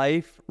in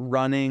life,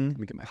 running, Let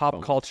me get my pop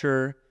phone.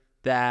 culture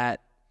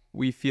that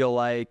we feel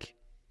like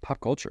Pop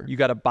culture. you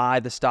got to buy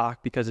the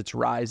stock because it's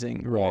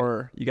rising, Right.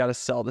 or you got to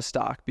sell the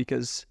stock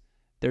because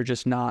they're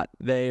just not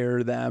they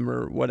or them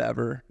or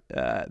whatever,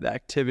 the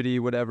activity,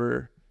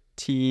 whatever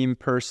team,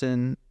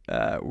 person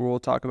we'll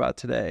talk about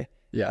today.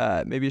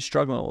 Yeah. Maybe is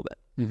struggling a little bit.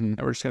 Mm-hmm.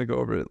 And we're just going to go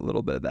over a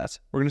little bit of that.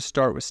 We're going to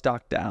start with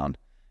stock down.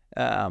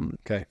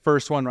 Okay.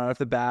 First one right off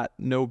the bat,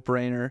 no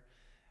brainer.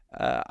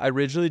 I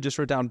originally just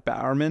wrote down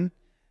Bowerman,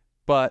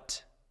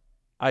 but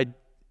I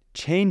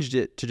changed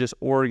it to just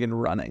Oregon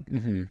running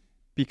Mm-hmm.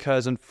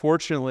 because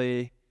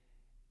unfortunately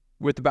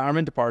with the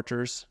Bowerman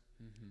departures,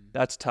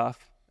 that's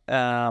tough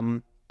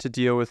to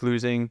deal with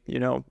losing,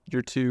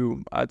 your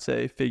two, I'd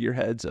say,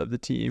 figureheads of the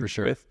team For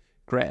sure. with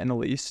Grant and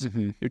Elise,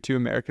 Mm-hmm. your two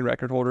American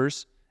record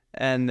holders.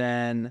 And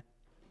then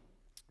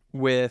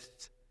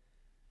with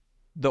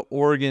the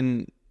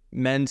Oregon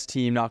men's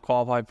team not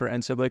qualified for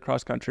NCAA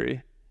cross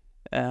country,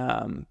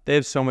 they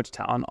have so much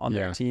talent on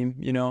their Yeah. team,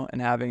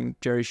 and having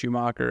Jerry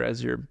Schumacher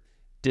as your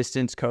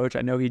distance coach,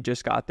 I know he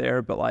just got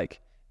there, but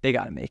like they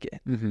got to make it,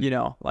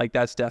 Mm-hmm. like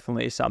that's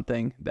definitely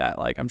something that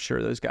like I'm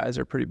sure those guys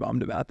are pretty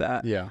bummed about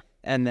that. Yeah.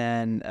 And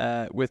then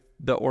with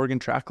the Oregon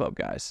Track Club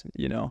guys,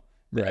 the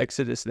Right.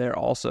 exodus there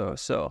also.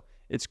 So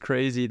it's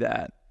crazy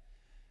that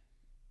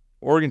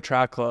Oregon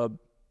Track Club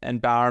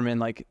and Bowerman,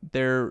 like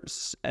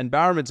and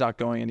Bowerman's not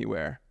going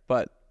anywhere,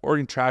 but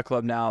Oregon Track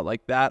Club now,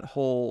 like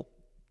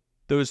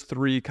those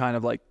three kind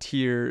of like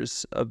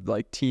tiers of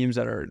like teams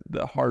that are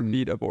the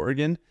heartbeat of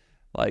Oregon,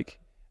 like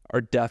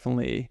are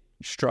definitely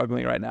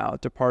struggling right now.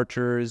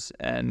 Departures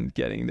and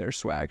getting their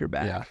swagger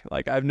back. Yeah.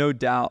 Like I have no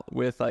doubt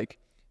with like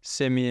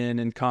Simeon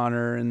and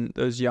Connor and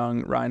those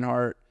young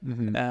Reinhardt,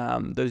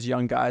 Mm-hmm. those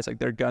young guys, like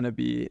they're gonna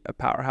be a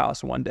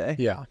powerhouse one day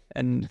Yeah.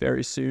 and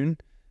very soon.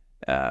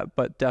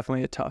 But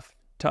definitely a tough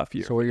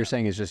year. So what you're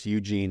saying is just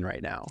Eugene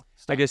right now.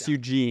 I guess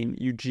Eugene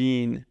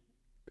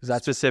 'Cause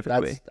that's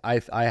specifically.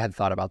 I had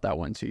thought about that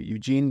one too.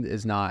 Eugene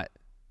is not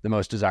the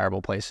most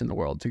desirable place in the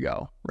world to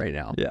go right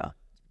now. Yeah.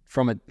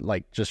 From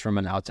just from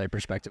an outside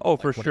perspective. Oh,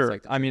 like, for what it's sure.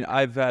 like to- I mean,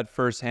 I've had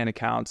firsthand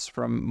accounts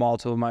from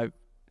multiple of my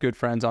good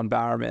friends on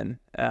Bowerman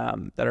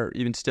that are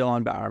even still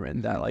on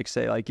Bowerman that like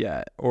say like,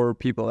 yeah, or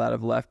people that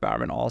have left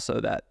Bowerman also,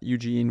 that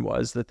Eugene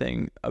was the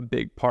thing, a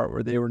big part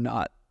where they were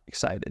not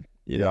excited,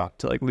 to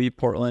like leave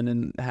Portland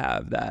and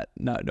have that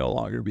no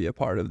longer be a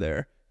part of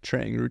their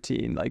training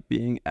routine, like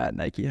being at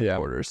Nike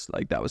headquarters.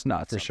 Like that was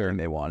not something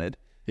they wanted.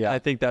 Yeah. I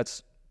think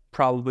that's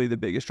probably the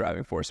biggest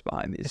driving force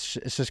behind these.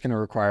 It's just going to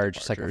require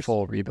just like a Departures.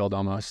 full rebuild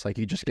almost. Like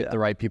you just get the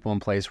right people in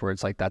place where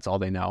it's like that's all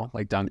they know.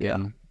 Like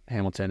Duncan,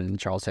 Hamilton, and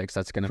Charles Hicks.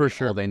 That's going to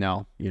be all they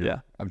know.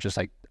 Yeah. I'm just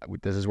like,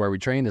 this is where we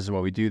train. This is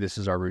what we do. This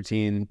is our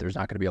routine. There's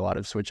not going to be a lot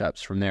of switch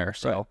ups from there.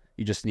 So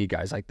you just need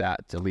guys like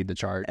that to lead the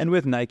charge. And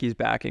with Nike's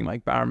backing,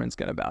 like Bowerman's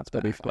going to bounce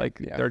back. be fine, Like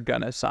they're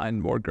going to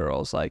sign more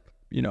girls. Like,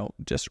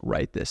 just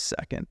right this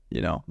second,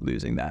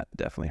 losing that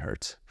definitely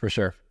hurts. For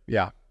sure.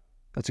 Yeah.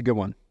 That's a good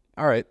one.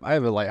 All right. I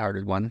have a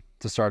lighthearted one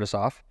to start us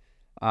off.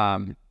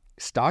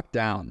 Stock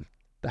down.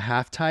 The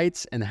half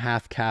tights and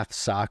half calf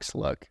socks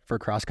look for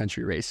cross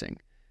country racing.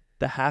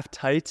 The half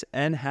tights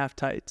and half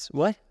tights.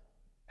 What?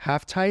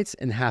 Half tights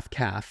and half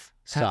calf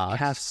socks.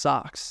 Half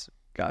socks.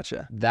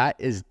 Gotcha. That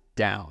is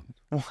down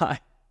Why?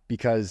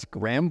 because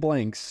Graham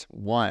Blanks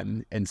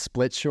won in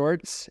split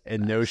shorts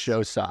and no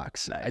show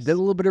socks. Nice. I did a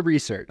little bit of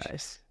research.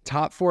 Nice.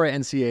 Top 4 at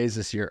NCAAs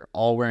this year,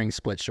 all wearing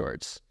split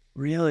shorts.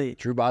 Really?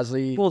 Drew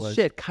Bosley. Well, was,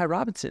 shit. Kai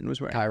Robinson was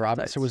wearing Kai half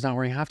Robinson tights. was not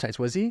wearing half tights,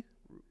 was he?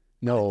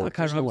 No. I thought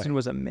Kai there's no way. Robinson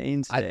was a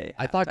mainstay.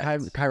 I thought half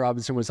tights. Kai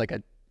Robinson was like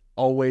a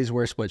always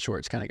wear split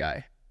shorts kind of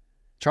guy.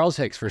 Charles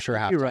Hicks for sure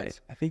half You're tights.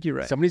 right. I think you're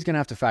right. Somebody's gonna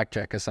have to fact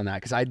check us on that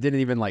because I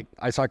didn't even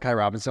I saw Kai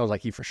Robinson. I was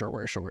like, he for sure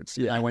wears shorts.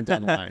 Yeah, I went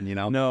down the line.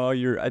 No,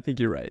 I think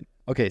you're right.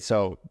 Okay,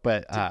 so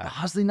but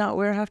Bosley not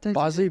wear half tights?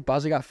 Bosley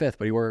got 5th,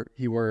 but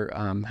he wore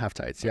half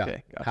tights. Yeah,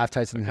 Okay, gotcha. half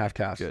tights and half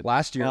calves. Good.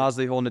 Last year,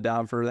 Bosley holding it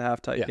down for the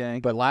half tight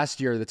gang. but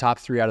last year the top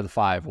 3 out of the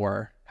 5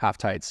 were half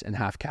tights and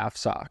half calf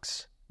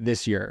socks.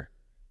 This year,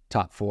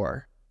 top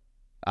 4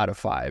 out of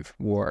 5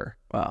 wore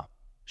Wow.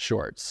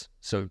 shorts.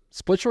 So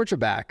split shorts are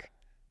back.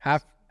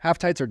 Half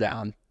tights are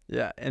down.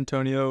 Yeah,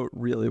 Antonio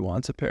really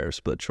wants a pair of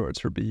split shorts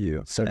for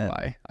BU. So do And,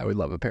 I. I would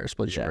love a pair of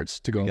split shorts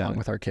to go along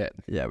with our kit.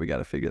 Yeah, we got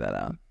to figure that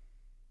out.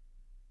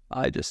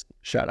 I just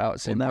Shout out will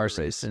St. never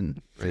Parsons.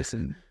 race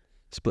in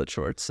split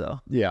shorts, so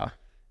Yeah.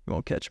 you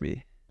won't catch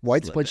me.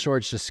 White slipping. split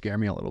shorts just scare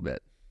me a little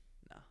bit.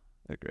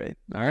 They're great.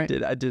 All right.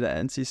 I did at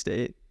NC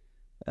State,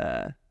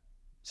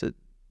 so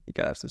you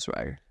gotta have some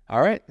swagger.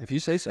 All right. If you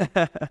say so.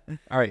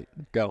 All right.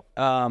 Go.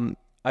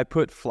 I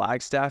put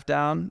Flagstaff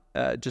down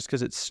just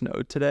because it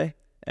snowed today,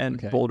 and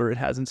Okay. Boulder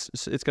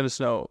it's going to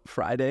snow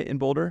Friday in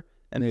Boulder,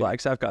 and Maybe.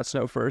 Flagstaff got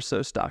snow first,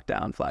 so stock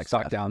down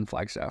Flagstaff. Stock down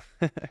Flagstaff.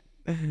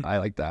 I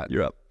like that.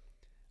 You're up.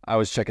 I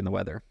was checking the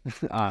weather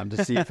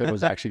to see if it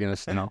was actually going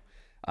to snow.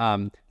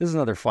 This is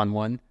another fun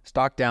one.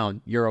 Stock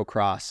down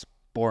Eurocross.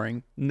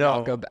 Boring. No.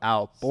 Jakob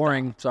out.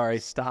 Boring. Sorry.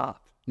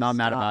 Stop. Not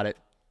mad Stop. about it.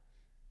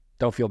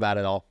 Don't feel bad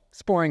at all.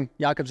 It's boring.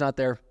 Jakob's not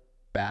there.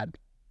 Bad.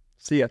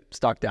 See ya.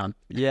 Stock down.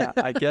 Yeah,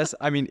 I guess.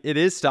 I mean, it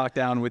is stock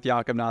down with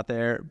Jakob not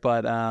there,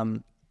 but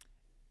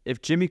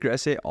if Jimmy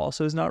Gressier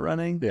also is not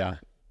running, Yeah.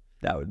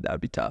 that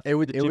would be tough. It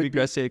would- The it Jimmy would be-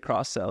 Gressier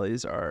cross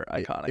sellies are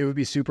iconic. It would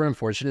be super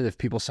unfortunate if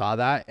people saw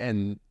that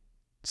and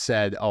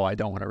said, "Oh, I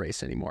don't want to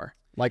race anymore."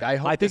 Like I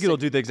hope. I think this- it'll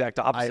do the exact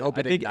opposite. I hope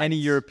it think any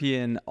ignites.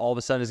 European all of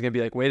a sudden is going to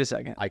be like, wait a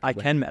second, I I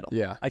can can medal.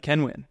 Yeah. I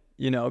can win.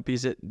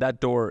 Because that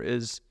door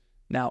is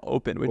now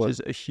open, which Well, is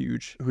a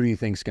huge. Who do you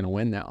think's going to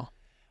win now?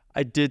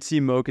 I did see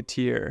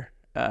Mokatir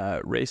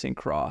racing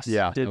cross.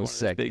 Yeah, did that was one of his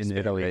sick big in sprint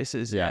Italy.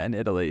 races. Yeah. In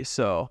Italy.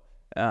 So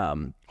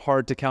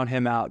hard to count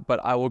him out,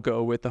 but I will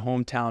go with the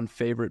hometown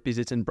favorite because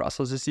it's in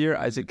Brussels this year,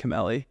 Isaac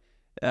Kameli.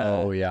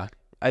 Oh yeah.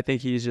 I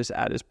think he's just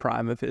at his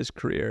prime of his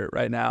career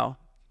right now.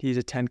 He's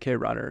a 10K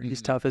runner. Mm-hmm.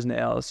 He's tough as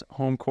nails.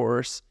 Home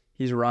course.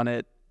 He's run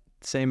it.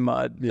 Same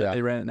mud that Yeah.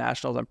 they ran at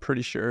Nationals. I'm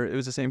pretty sure it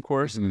was the same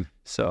course. Mhm.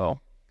 So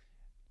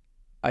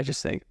I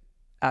just think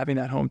having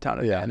that hometown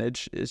Yeah.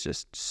 advantage is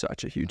just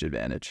such a huge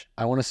advantage.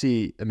 I want to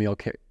see Emil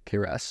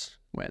Keres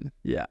win.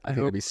 Yeah, I think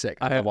it'd be sick.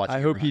 I love watching I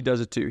him hope run. he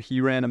does it too.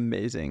 He ran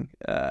amazing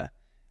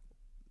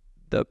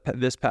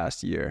this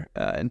past year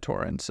in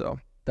Torrance. So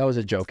That was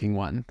a joking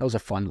one. That was a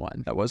fun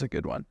one. that was a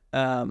good one.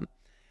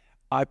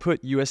 I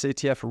put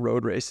USATF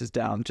road races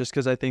down just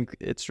because I think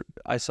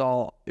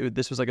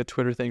this was like a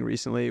Twitter thing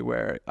recently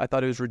where I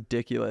thought it was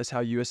ridiculous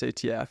how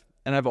USATF,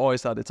 and I've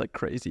always thought it's like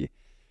crazy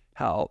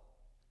how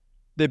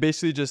they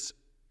basically just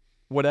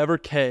whatever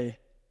K,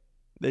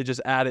 they just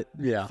add it.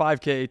 Yeah.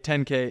 5K,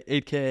 10K,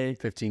 8K,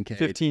 15K.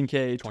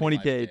 15K,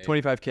 20K,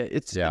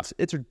 25K.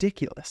 It's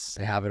ridiculous.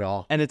 They have it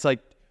all. And it's like,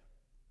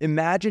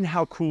 imagine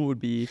how cool it would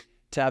be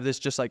to have this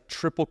just like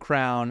triple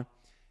crown,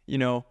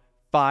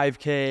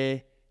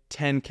 5K,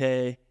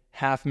 10K,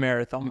 half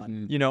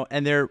marathon,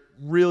 and they're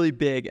really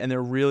big and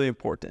they're really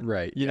important.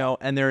 Right,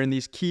 And they're in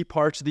these key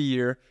parts of the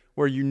year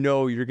where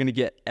you're going to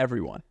get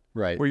everyone.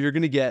 Right. Where you're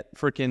going to get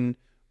freaking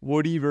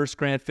Woody versus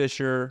Grant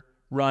Fisher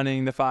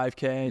running the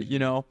 5K,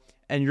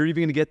 and you're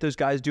even going to get those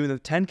guys doing the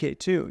 10K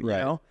too, you Right.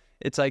 know?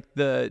 It's like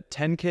the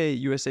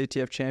 10K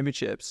USATF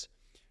championships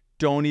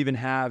don't even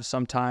have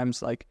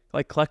sometimes like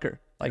Klecker.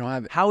 Like, don't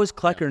have it. how is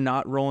Klecker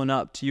not rolling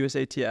up to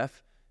USATF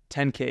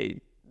 10K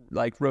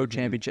like road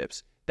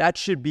championships? That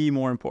should be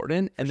more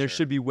important, and there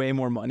should be way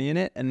more money in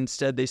it. And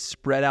instead, they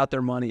spread out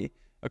their money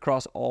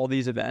across all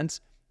these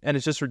events, and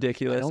it's just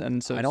ridiculous.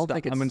 And so I don't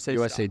think it's I'm going to say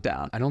USA stop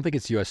down. I don't think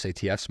it's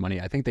USATF's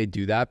money. I think they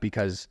do that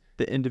because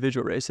The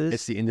individual races.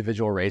 it's the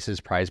individual races,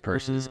 prize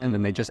purses, and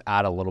then they just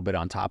add a little bit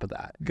on top of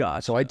that.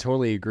 Gotcha. So I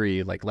totally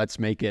agree. Like, let's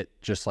make it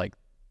just like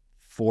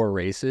 4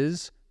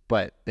 races,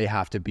 but they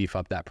have to beef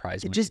up that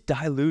prize It money. just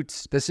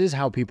dilutes. This is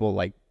how people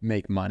like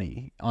make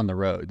money on the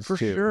roads For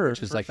too, sure,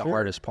 which is for like the sure.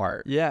 hardest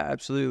part. Yeah,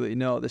 absolutely.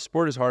 No, the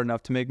sport is hard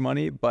enough to make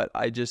money, but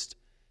I just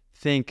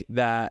think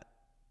that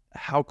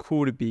how cool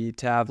would it be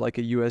to have like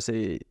a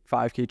USA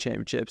 5K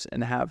championships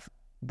and have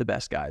the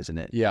best guys in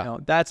it? Yeah.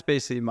 That's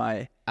basically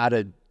my. At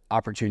an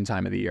opportune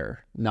time of the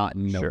year, not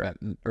in Sure.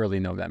 early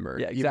November.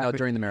 Yeah, Even though exactly.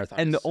 during the marathon.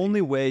 And the it's-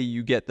 only way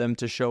you get them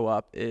to show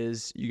up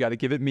is you got to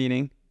give it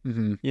meaning,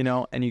 and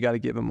you got to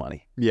give them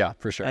money. yeah,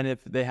 for sure. And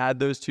if they had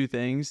those two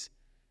things,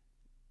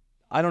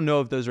 I don't know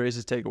if those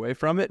races take away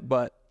from it,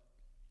 but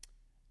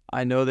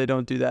I know they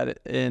don't do that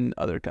in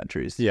other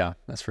countries. yeah,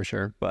 that's for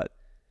sure. But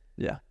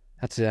yeah.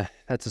 That's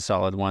a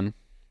solid one.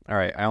 All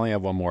right, I only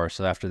have one more,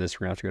 so after this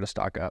we're gonna have to go to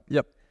stock up.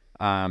 Yep.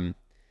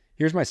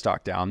 Here's my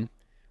stock down.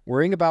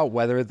 Worrying about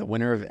whether the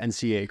winner of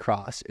NCAA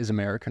Cross is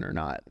American or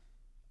not.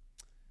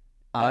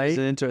 That's I an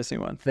interesting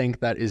one.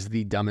 think that is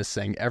the dumbest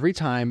thing. Every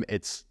time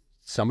it's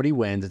somebody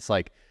wins, it's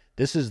like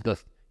this is the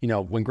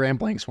when Graham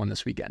Blanks won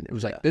this weekend, it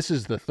was like this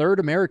is the third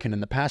American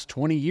in the past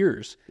 20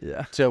 years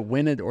Yeah. to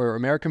win it, or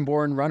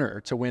American-born runner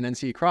to win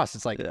NCAA Cross.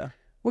 It's like Yeah.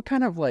 what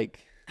kind of like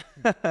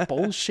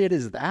bullshit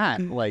is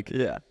that? Like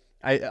Yeah.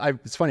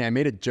 it's funny. I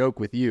made a joke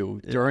with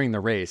you during the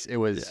race. It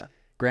was Yeah.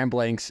 Graham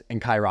Blanks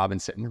and Kai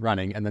Robinson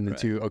running, and then the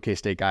two OK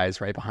State guys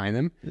right behind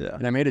them. Yeah.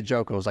 And I made a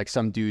joke. It was like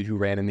some dude who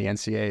ran in the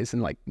NCAAs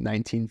in like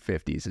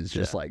 1950s is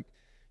just like,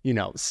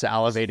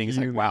 salivating. It's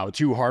like, wow,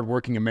 2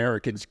 hardworking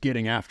Americans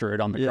getting after it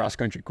on the cross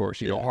country course.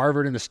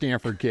 Harvard and the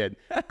Stanford kid,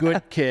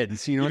 good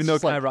kids. Even it's though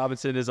just Kai like,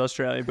 Robinson is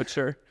Australian, but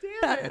sure.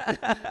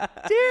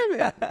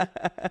 Damn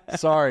it.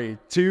 Sorry.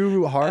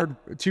 Two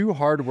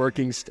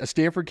hardworking, a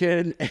Stanford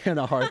kid and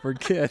a Harvard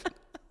kid.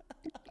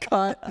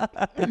 Cut.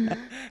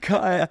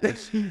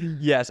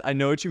 Yes, I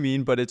know what you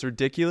mean, but it's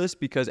ridiculous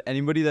because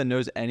anybody that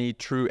knows any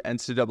true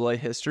NCAA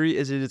history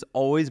is it has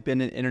always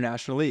been an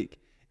international league.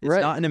 It's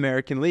Right. not an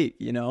American league,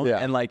 you know? Yeah.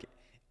 And like,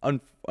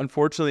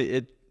 unfortunately,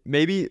 it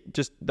maybe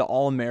just the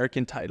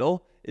All-American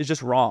title is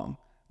just wrong.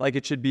 Like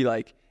it should be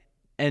like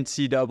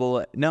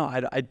NCAA. No,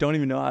 I don't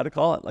even know how to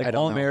call it. Like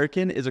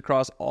All-American is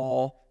across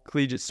all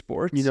collegiate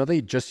sports. You know,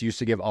 they just used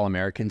to give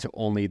All-American to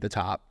only the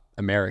top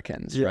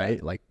Americans,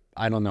 right? Like,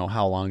 I don't know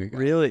how long ago.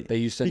 Really? They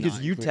used to because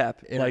not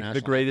UTEP, include like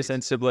the greatest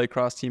NCAA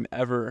cross team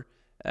ever,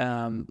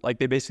 like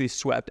they basically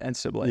swept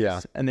NCAAs,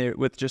 Yeah. and they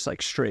with just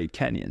like straight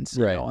Kenyans,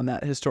 Right. you know, on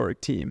that historic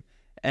team,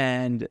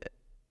 and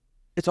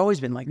it's always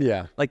been like that.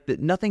 Yeah. Like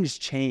nothing's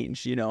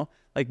changed, you know.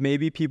 Like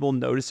maybe people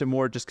notice it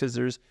more just because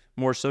there's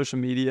more social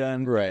media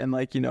and Right. and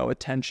like you know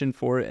attention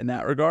for it in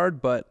that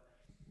regard, but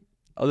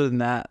other than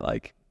that,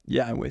 like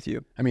yeah, I'm with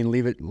you. I mean,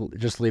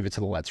 just leave it to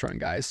the Let's Run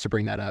guys to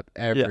bring that up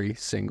every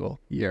single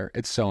year.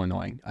 It's so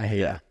annoying. I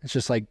hate it. It's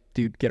just like,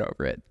 dude, get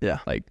over it. Yeah.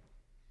 Like,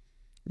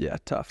 Yeah,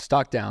 tough.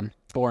 stock down.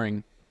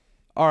 Boring.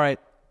 All right.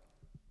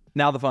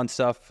 Now the fun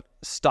stuff.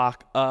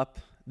 Stock up.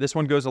 This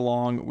one goes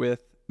along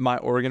with my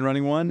Oregon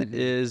running one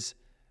is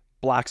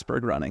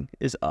Blacksburg running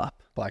is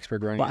up.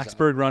 Blacksburg running.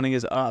 Blacksburg running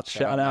is up.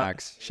 Shout out.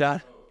 Max.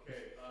 Shout.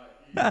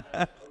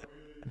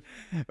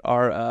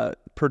 Our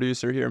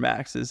producer here,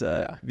 Max, is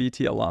a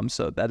VT alum,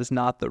 so that is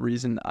not the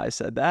reason I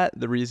said that.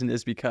 The reason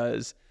is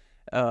because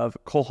of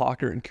Cole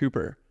Hawker and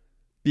Cooper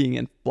being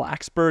in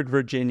Blacksburg,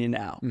 Virginia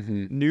now.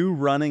 New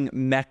running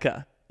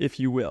mecca, if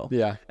you will.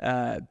 Yeah.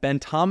 Ben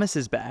Thomas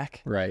is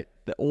back, Right.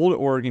 the old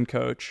Oregon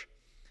coach.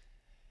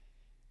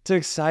 It's an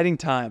exciting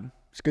time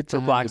It's good for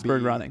time to Blacksburg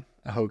be running.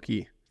 a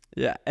Hokie.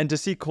 Yeah, and to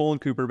see Cole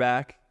and Cooper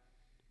back,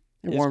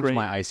 It is warms great.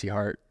 my icy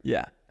heart.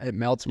 Yeah. It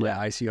melts my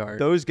icy heart.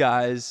 Those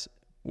guys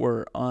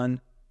were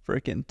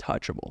unfreaking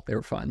touchable They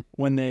were fun.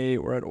 when they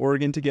were at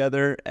Oregon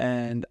together,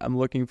 and I'm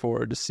looking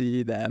forward to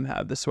see them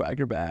have the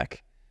swagger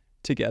back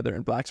together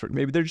in Blacksburg.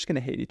 Maybe they're just going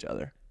to hate each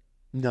other.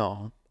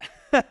 No.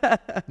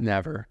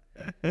 Never.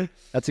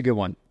 That's a good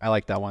one. I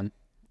like that one.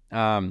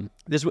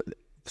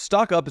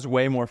 Stock up is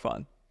way more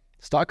fun.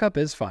 Stock up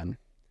is fun.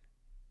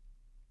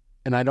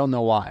 And I don't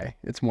know why.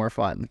 It's more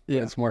fun.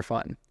 Yeah. It's more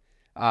fun.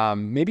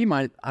 Maybe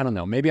I don't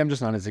know. Maybe I'm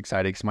just not as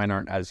excited because mine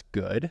aren't as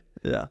good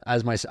Yeah.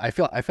 as I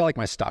feel like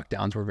my stock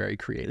downs were very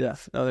creative. Yeah.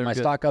 No, they're My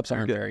good. stock ups They're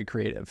aren't good. very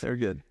creative. They're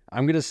good.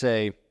 I'm going to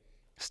say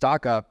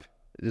stock up.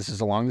 This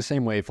is along the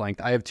same wavelength.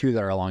 I have two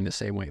that are along the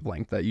same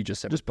wavelength that you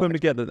just said. Just put them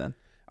together then.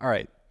 All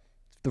right.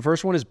 The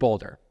first one is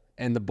Boulder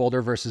and the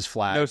Boulder versus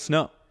Flag. No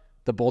snow.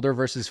 The Boulder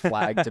versus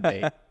Flag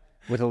debate.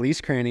 With Elise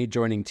Cranny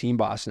joining Team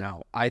Boss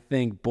now, I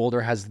think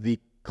Boulder has the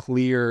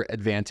clear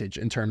advantage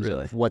in terms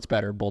of what's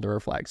better, Boulder or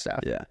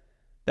Flagstaff. Yeah.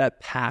 That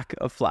pack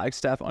of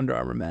Flagstaff Under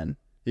Armour men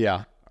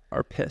Yeah.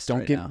 are pissed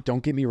Don't now.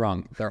 get me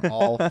wrong. They're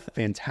all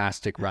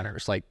fantastic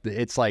runners. Like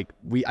it's like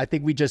I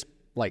think we just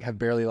like have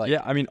barely like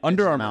Yeah, I mean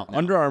Under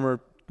Armour,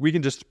 we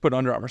can just put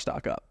Under Armour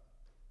stock up.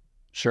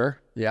 Sure.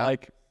 Yeah.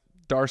 Like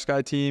Dark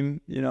Sky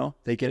team, you know.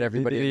 They get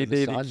everybody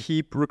They under the sun.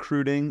 keep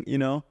recruiting, you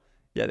know.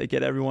 Yeah, they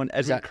get everyone.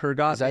 Edwin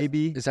Kurgat,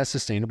 maybe. Is that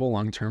sustainable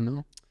long term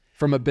though?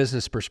 From a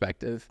business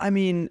perspective. I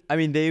mean,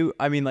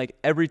 like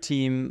every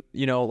team,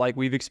 you know, like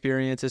we've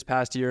experienced this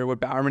past year, what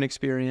Bowerman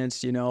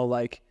experienced, you know,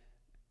 like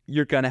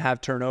you're gonna have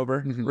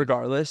turnover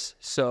regardless.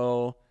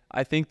 So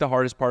I think the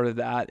hardest part of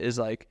that is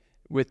like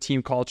with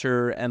team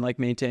culture and like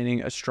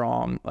maintaining a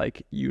strong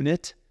like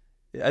unit.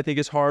 I think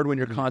it's hard when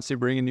you're constantly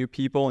bringing new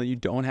people and you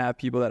don't have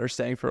people that are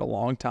staying for a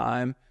long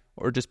time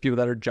or just people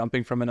that are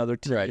jumping from another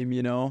team,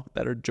 you know,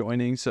 that are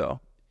joining. So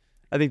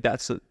I think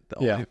that's the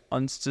only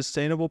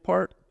unsustainable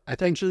part. I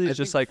think It's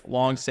just like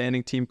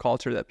long-standing team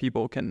culture that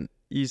people can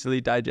easily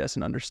digest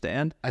and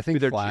understand. I think who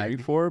they're cheering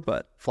for,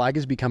 but Flag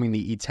is becoming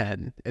the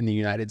E10 in the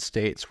United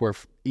States, where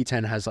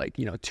E10 has like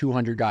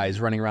 200 guys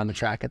running around the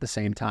track at the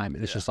same time,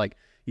 and it's just like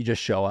you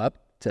just show up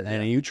to the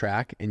NAU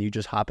track and you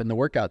just hop in the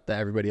workout that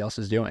everybody else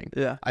is doing.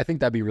 Yeah. I think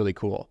that'd be really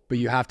cool, but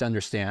you have to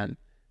understand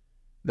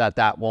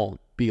that won't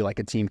be like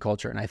a team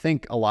culture, and I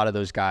think a lot of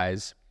those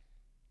guys,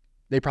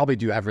 they probably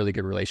do have really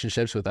good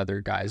relationships with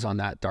other guys on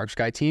that Dark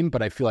Sky team,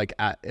 but I feel like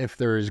if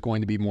there is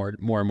going to be more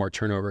and more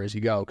turnover as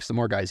you go, because the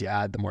more guys you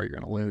add, the more you're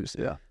going to lose.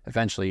 Yeah.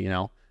 Eventually,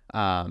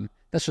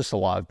 that's just a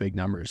law of big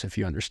numbers if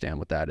you understand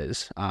what that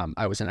is.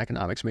 I was an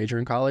economics major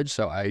in college,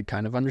 so I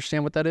kind of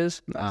understand what that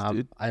is. Nice,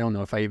 dude. I don't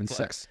know if I even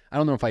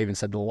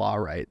said the law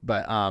right,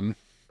 but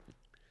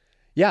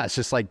yeah, it's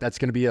just like that's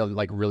going to be a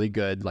like really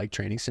good like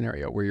training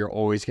scenario where you're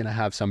always going to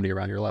have somebody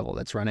around your level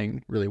that's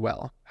running really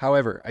well.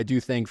 However, I do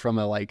think from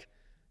a like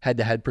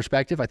head-to-head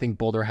perspective, I think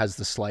Boulder has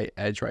the slight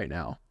edge right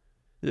now.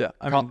 Yeah.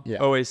 I mean,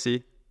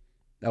 OAC.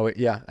 Oh,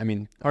 yeah. I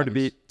mean, Hard to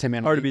beat. Tim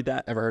Antle. Hard to beat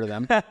that. Ever heard of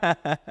them?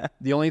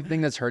 The only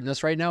thing that's hurting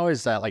us right now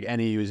is that like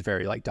NAU is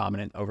very like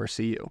dominant over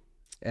CU.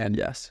 And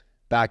yes,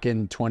 back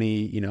in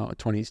 20,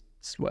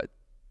 what?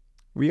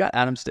 we got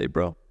Adams State,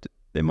 bro.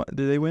 Did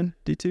they win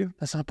D2?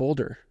 That's not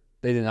Boulder.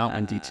 They did not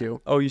win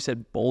D2. Oh, you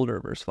said Boulder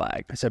versus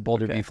Flag. I said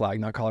Boulder v Flag,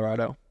 not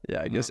Colorado.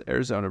 Yeah, I guess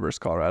Arizona versus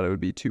Colorado would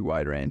be too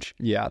wide range.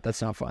 Yeah,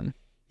 that's not fun.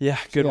 Yeah,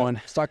 good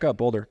one. Stock up,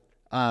 Boulder.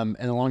 And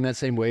along that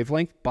same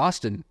wavelength,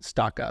 Boston,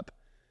 stock up.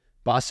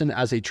 Boston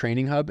as a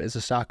training hub is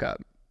a stock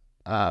up.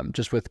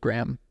 Just with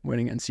Graham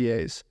winning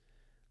NCAAs.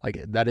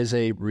 Like, that is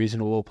a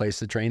reasonable place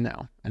to train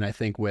now. And I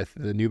think with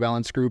the New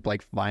Balance group,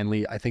 like,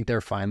 I think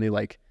they're finally,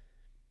 like,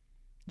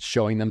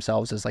 showing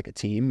themselves as, like, a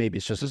team. Maybe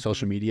it's just a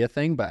social media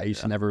thing, but I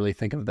used to never really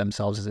think of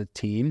themselves as a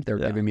team. They're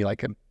giving me,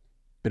 like, a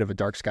bit of a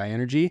dark sky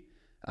energy.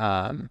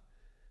 And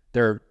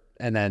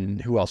then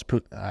who else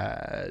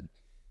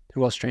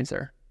trains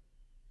there?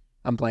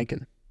 I'm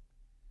blanking.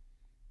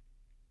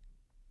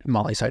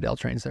 Molly Seidel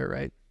trains there,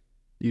 right?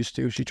 Used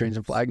to. She trains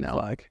in Flag now.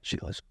 Flag. She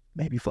does.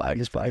 Maybe Flag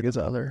is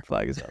other.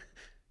 Flag is up.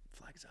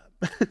 Flag's up.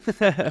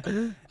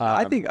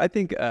 I think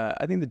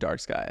the Dark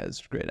Sky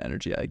has great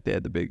energy. Like, they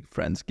had the big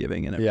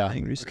Friendsgiving and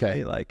everything recently.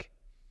 Okay. Like,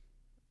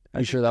 Are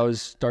you sure that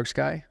was Dark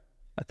Sky?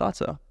 I thought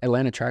so.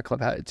 Atlanta Track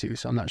Club had it too,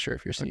 so I'm not sure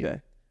if you're seeing it.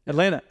 Okay.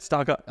 Atlanta,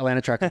 stock up.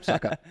 Atlanta Track Club,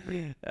 stock up.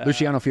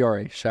 Luciano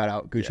Fiore, shout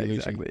out. Gucci Yeah, Lucy.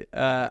 exactly.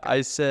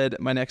 I said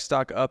my next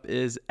stock up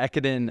is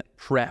Ekiden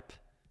Prep.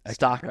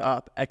 Stock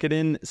up.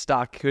 Ekiden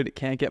stock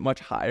can't get much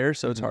higher,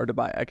 so it's hard to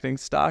buy Ekiden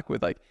stock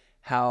with, like,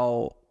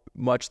 how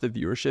much the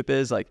viewership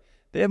is. Like,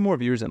 they have more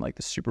viewers than, like,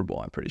 the Super Bowl,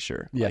 I'm pretty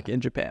sure. Yeah. Like,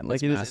 in Japan.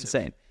 Like, That's it is massive.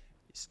 insane.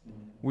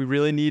 We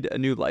really need a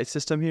new light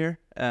system here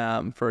for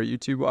our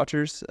YouTube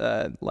watchers.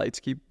 Lights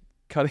keep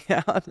cutting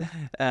out.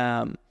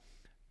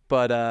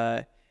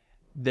 But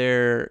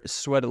their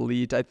Sweat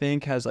Elite, I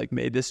think, has, like,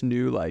 made this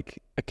new, like,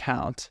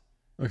 account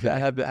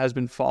that has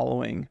been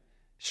following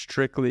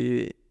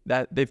strictly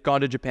that. They've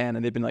gone to Japan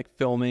and they've been, like,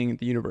 filming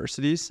the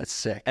universities. That's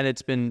sick. And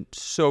it's been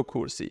so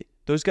cool to see.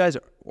 Those guys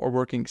are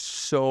working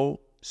so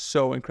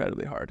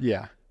incredibly hard.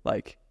 Yeah.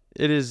 Like,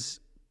 it is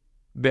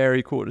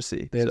very cool to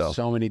see. They have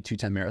so many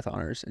 210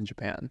 marathoners in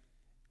Japan.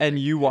 And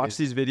you watch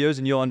these videos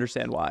and you'll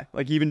understand why.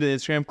 Like, even the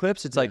Instagram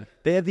clips, it's like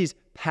they have these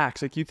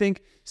packs. Like, you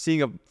think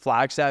seeing a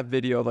Flagstaff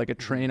video of, like, a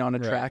train on a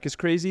track is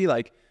crazy.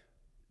 Like,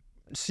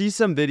 see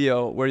some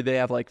video where they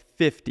have, like,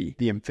 50.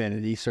 The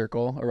infinity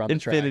circle around the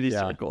track. Infinity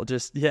circle.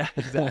 Just, yeah,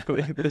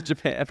 exactly. The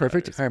Japan.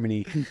 Perfect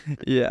harmony.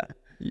 Yeah.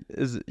 You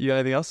got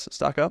anything else?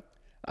 Stock up?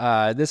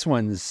 This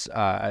one's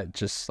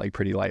just, like,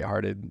 pretty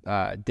lighthearted.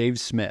 Dave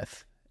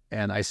Smith.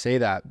 And I say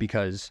that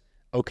because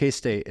OK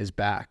State is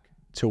back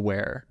to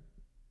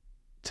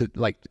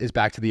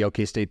the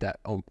OK State that,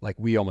 like,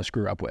 we almost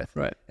grew up with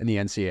in the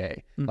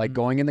NCAA. Mm-hmm. Like,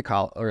 going into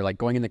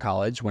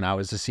college when I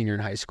was a senior in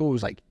high school, it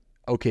was like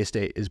OK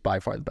State is by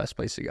far the best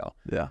place to go.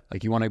 Yeah.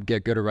 Like, you want to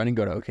get good at running,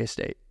 go to OK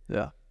State.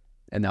 Yeah.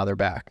 And now they're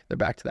back. They're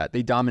back to that.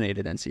 They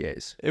dominated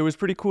NCAAs. It was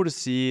pretty cool to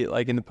see,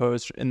 like, in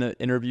the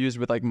interviews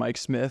with, like, Mike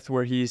Smith,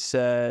 where he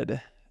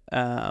said,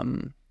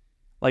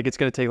 like, it's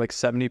going to take, like,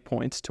 70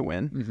 points to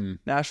win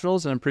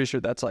nationals. And I'm pretty sure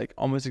that's, like,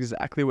 almost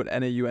exactly what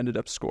NAU ended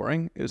up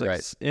scoring. It was,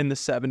 like, in the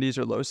 70s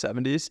or low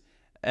 70s.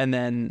 And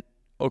then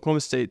Oklahoma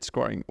State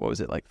scoring, what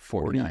was it, like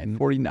 49?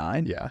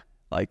 Yeah.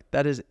 Like,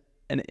 that is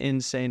an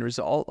insane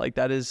result. Like,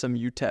 that is some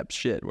UTEP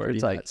shit where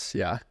it's nuts.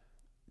 like,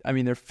 I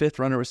mean, their fifth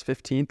runner was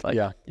 15th. Like,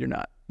 you're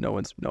not, no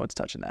one's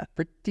touching that.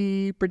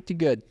 Pretty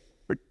good.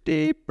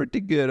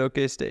 Pretty good.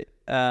 OK State.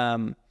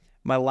 My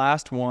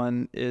last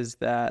one is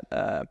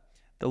that,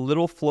 the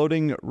little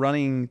floating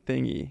running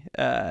thingy,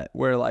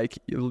 where, like,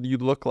 you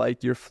look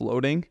like you're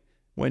floating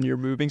when you're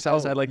moving side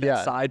to side, like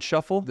that side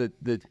shuffle.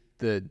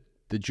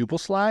 The Jupil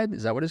slide,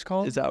 is that what it's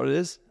called? Is that what it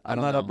is? I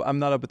don't know. I'm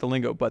not up with the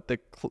lingo, but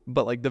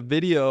like the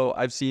video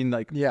I've seen,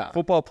 like,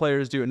 football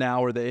players do it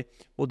now, where they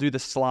will do the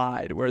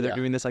slide where they're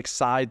doing this, like,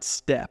 side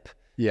step.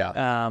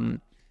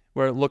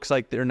 Where it looks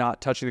like they're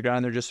not touching the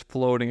ground, they're just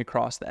floating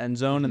across the end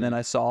zone. And then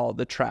I saw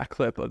the track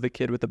clip of the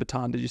kid with the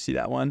baton. Did you see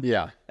that one?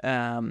 Yeah.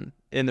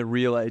 In the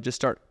relay, just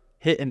start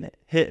hitting it.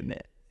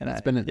 And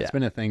it's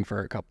been a thing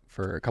for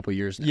a couple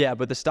years now. Yeah,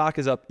 but the stock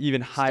is up even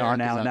higher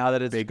now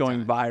that it's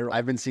going viral.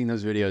 I've been seeing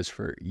those videos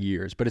for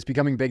years, but it's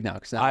becoming big now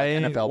because I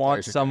NFL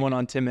want someone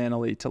on Tim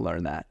Annaly to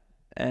learn that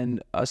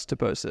and us to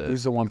post it.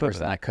 Who's the one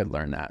person that could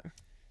learn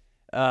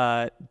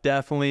that?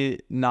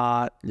 Definitely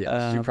not.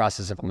 Yeah, due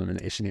process of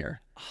elimination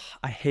here.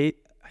 I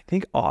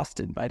think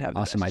Austin might have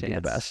the Austin best might be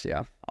the chance. best,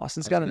 yeah.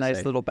 Austin's got a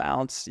nice little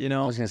bounce, you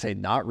know. I was going to say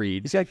not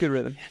Reed. He's got good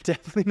rhythm.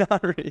 Definitely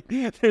not Reed.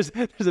 There's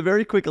a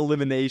very quick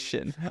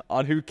elimination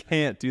on who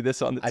can't do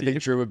this on the team. I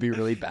think Drew would be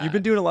really bad. You've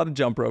been doing a lot of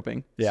jump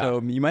roping. Yeah.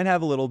 So you might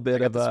have a little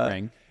bit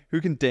of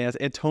who can dance.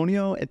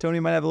 Antonio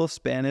might have a little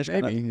Spanish.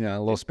 Maybe, a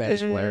little Spanish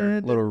flair,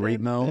 a little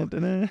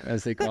ritmo,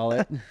 as they call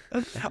it.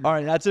 All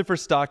right, that's it for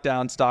stock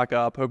down, stock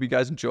up. Hope you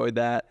guys enjoyed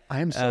that. I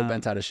am so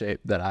bent out of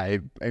shape that I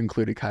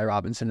included Kai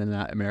Robinson in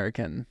that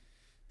American.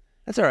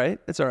 That's all right.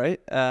 It's all right.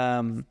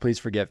 Please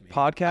forgive me.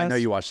 Podcast. I know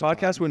you watched the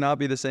podcast. Would not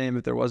be the same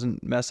if there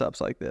wasn't mess ups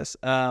like this.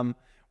 We're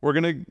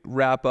gonna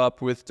wrap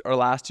up with our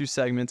last two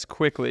segments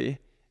quickly,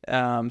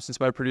 since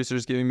my producer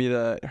is giving me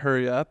the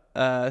hurry up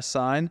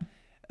sign.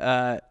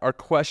 Our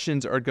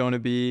questions are going to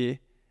be,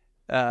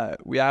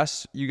 we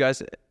asked you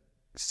guys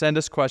send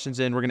us questions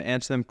in. We're going to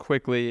answer them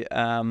quickly.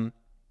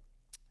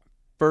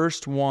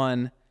 First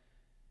one,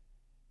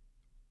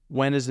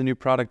 when is the new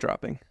product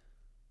dropping?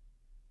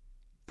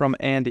 From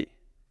Andy.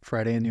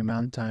 Friday in New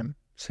Mountain Time.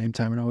 Same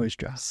time it always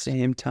drops.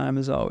 Same time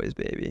as always,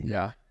 baby.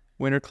 Yeah.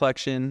 Winter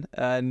collection,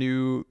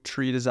 new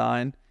tree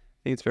design.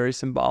 I think it's very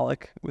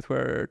symbolic with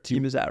where our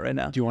team is at right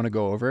now. Do you want to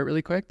go over it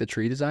really quick? The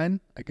tree design?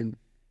 I can.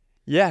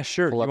 Yeah,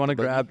 sure. Pull You up want to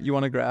the button. grab? You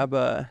want to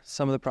grab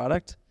some of the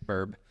product?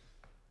 Verb.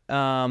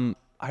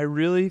 I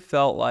really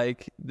felt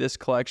like this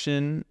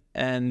collection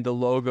and the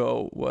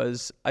logo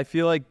was. I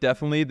feel like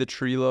definitely the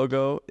tree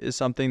logo is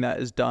something that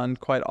is done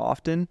quite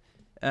often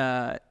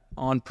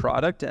on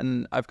product,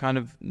 and I've kind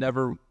of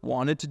never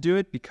wanted to do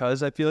it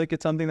because I feel like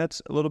it's something that's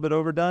a little bit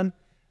overdone.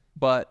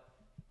 But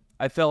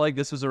I felt like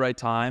this was the right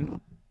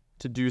time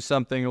to do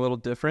something a little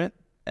different,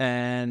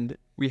 and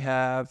we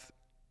have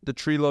the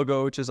tree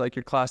logo, which is like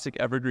your classic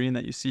evergreen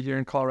that you see here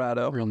in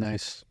Colorado. Real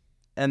nice.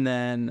 And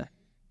then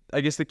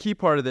I guess the key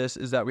part of this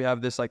is that we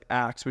have this like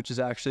axe, which is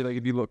actually like,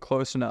 if you look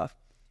close enough,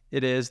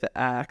 it is the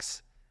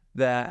axe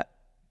that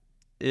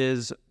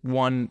is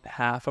one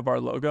half of our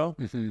logo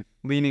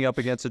leaning up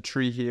against a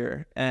tree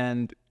here.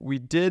 And we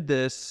did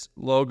this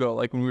logo,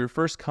 like when we were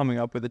first coming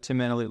up with the Tin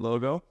Man Elite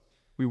logo,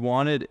 we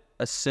wanted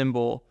a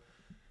symbol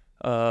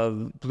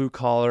of blue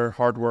collar,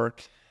 hard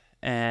work.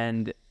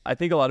 And I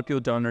think a lot of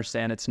people don't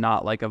understand it's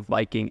not like a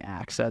Viking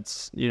axe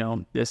that's, you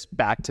know, this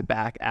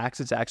back-to-back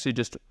axe. It's actually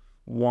just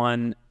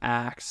one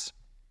axe,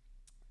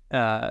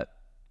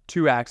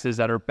 two axes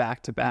that are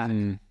back-to-back.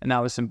 And that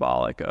was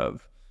symbolic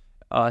of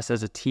us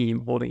as a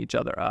team holding each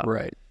other up.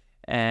 Right.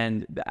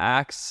 And the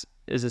axe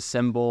is a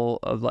symbol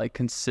of like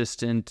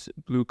consistent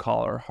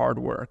blue-collar hard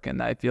work.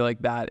 And I feel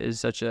like that is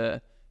such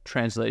a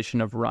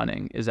translation of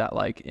running, is that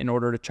like in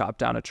order to chop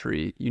down a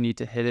tree, you need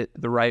to hit it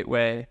the right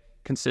way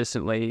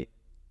consistently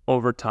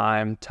over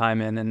time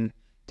in and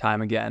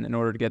time again in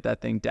order to get that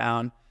thing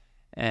down.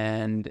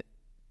 And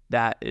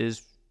that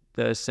is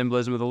the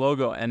symbolism of the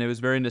logo. And it was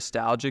very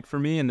nostalgic for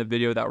me. And the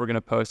video that we're going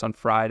to post on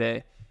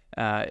Friday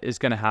is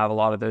going to have a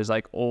lot of those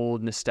like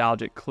old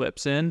nostalgic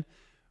clips in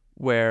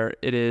where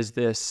it is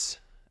this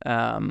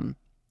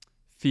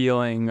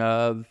feeling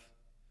of,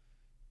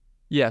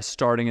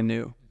 starting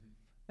anew.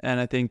 And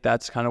I think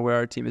that's kind of where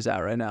our team is at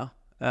right now.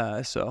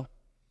 So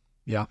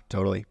yeah,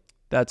 totally.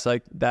 that's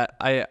like that.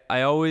 I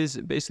always,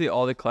 basically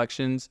all the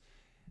collections,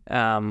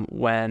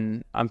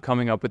 when I'm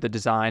coming up with the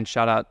design,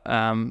 shout out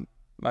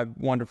my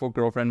wonderful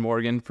girlfriend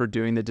Morgan for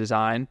doing the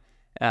design,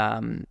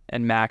 and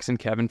Max and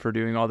Kevin for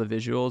doing all the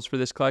visuals for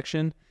this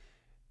collection,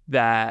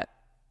 that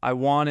I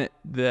wanted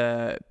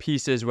the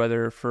pieces,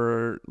 whether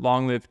for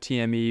Long Live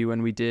TME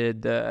when we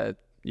did the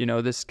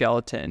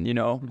skeleton,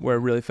 where it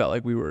really felt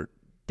like we were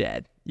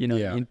dead, what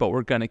I mean? But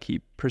we're going to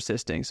keep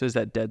persisting. So it's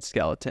that dead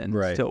skeleton,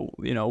 right, still,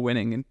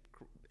 winning and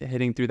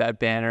hitting through that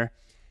banner.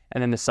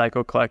 And then the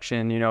cycle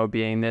collection,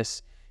 being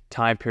this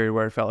time period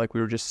where it felt like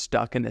we were just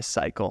stuck in this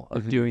cycle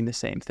of doing the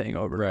same thing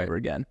over and over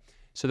again.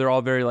 So they're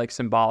all very like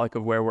symbolic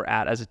of where we're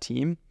at as a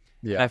team.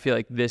 Yeah. And I feel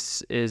like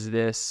this is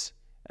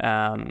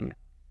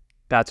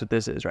that's what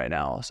this is right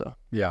now also.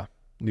 Yeah.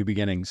 New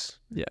beginnings.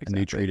 Yeah. Exactly. A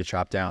new tree to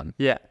chop down.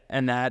 Yeah.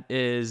 And that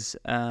is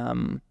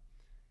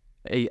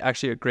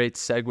actually a great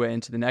segue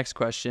into the next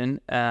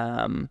question,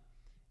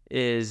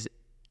 is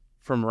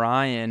from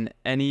Ryan.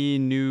 Any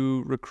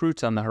new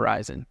recruits on the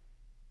horizon?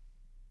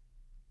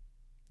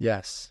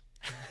 Yes.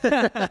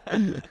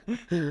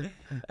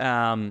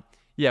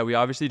 Yeah, we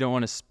obviously don't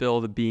want to spill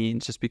the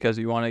beans just because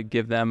we want to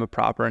give them a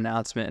proper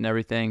announcement and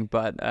everything,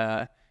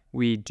 but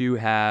we do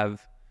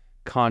have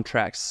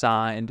contracts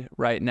signed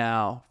right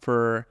now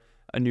for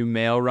a new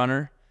male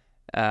runner,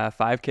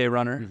 5K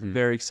runner.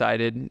 Very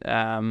excited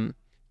to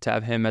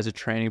have him as a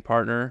training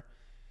partner.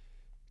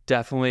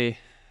 Definitely,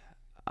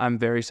 I'm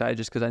very excited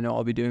just because I know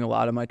I'll be doing a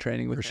lot of my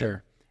training with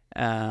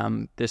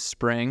him this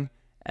spring.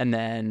 And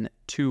then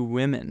 2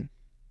 women,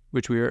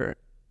 which we are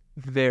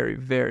very,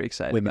 very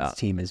excited about. Women's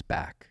team is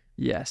back.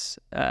 Yes.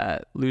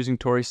 Losing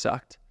Tori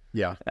sucked.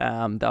 Yeah.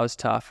 That was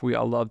tough. We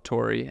all loved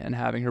Tori and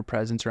having her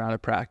presence around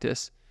at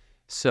practice.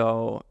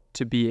 So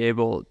to be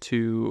able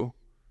to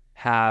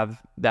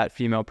have that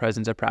female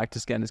presence at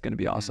practice again is going to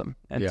be awesome.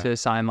 And to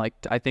sign,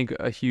 I think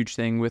a huge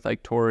thing with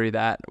Tori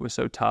that was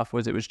so tough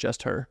was it was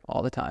just her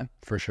all the time.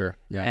 For sure.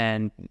 Yeah.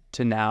 And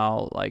to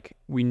now,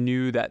 we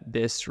knew that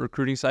this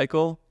recruiting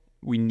cycle,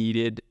 we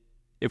needed,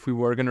 if we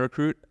were going to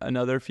recruit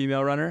another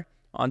female runner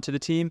onto the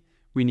team,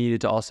 we needed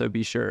to also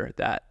be sure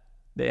that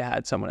they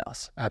had someone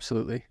else.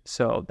 Absolutely.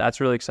 So that's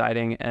really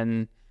exciting.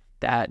 And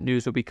that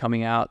news will be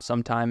coming out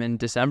sometime in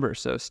December.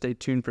 So stay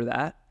tuned for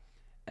that.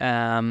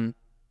 And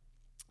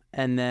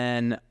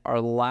then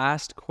our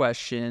last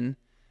question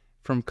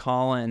from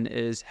Colin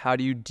is, how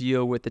do you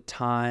deal with the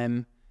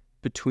time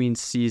between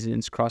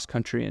seasons, cross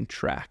country and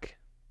track?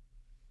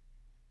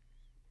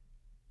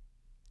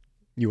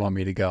 You want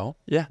me to go?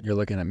 Yeah. You're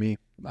looking at me.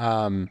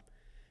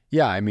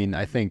 Yeah, I mean,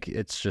 I think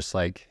it's just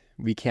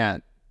we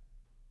can't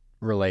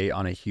relate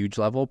on a huge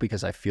level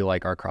because I feel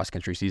like our cross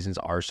country seasons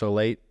are so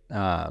late.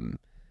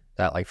 That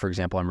that, like, for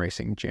example, I'm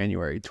racing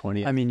January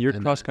 20th. I mean, your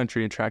and- cross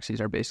country and track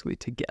seasons are basically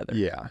together.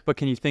 Yeah. But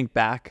can you think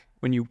back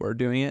when you were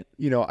doing it?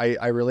 You know,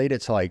 I relate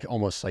it to like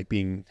almost like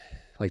being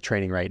like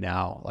training right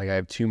now. Like I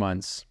have 2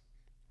 months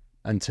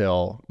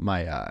until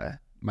my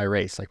my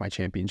race, like my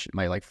championship,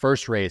 my like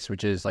first race,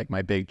 which is like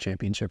my big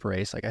championship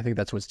race. Like I think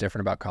that's what's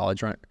different about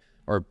college run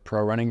or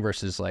pro running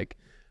versus like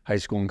high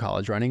school and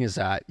college running, is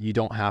that you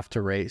don't have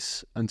to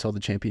race until the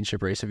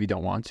championship race if you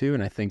don't want to.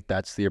 And I think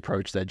that's the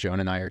approach that Joan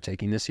and I are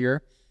taking this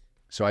year.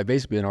 So I've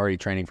basically been already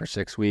training for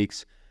 6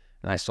 weeks,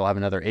 and I still have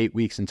another 8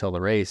 weeks until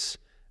the race.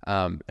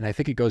 And I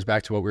think it goes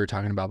back to what we were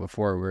talking about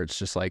before, where it's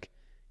just like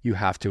you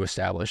have to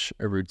establish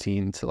a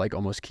routine to like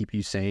almost keep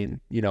you sane.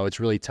 You know, it's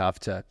really tough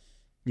to,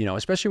 you know,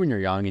 especially when you're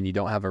young and you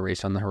don't have a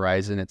race on the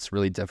horizon, it's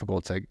really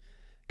difficult to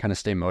kind of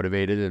stay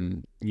motivated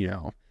and, you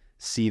know,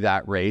 see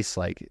that race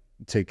like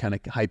to kind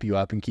of hype you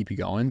up and keep you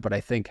going. But I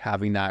think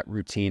having that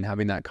routine,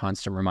 having that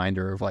constant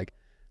reminder of like,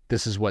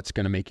 this is what's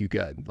going to make you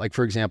good. Like,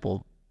 for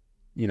example,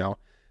 you know,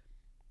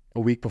 a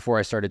week before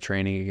I started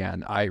training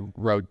again, I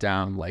wrote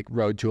down like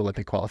road to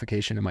Olympic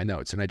qualification in my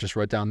notes, and I just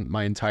wrote down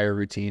my entire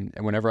routine.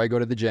 And whenever I go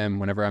to the gym,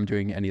 whenever I'm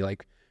doing any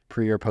like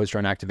pre or post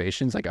run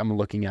activations, like I'm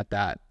looking at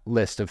that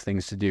list of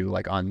things to do,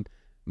 like on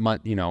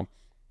month, you know,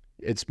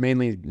 it's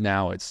mainly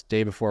now it's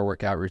day before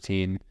workout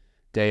routine,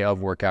 day of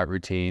workout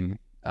routine,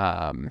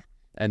 and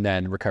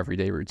then recovery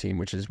day routine,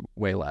 which is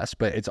way less,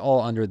 but it's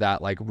all under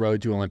that like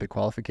road to Olympic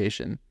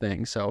qualification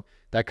thing. So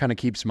that kind of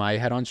keeps my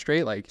head on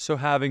straight. Like, So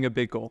having a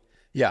big goal.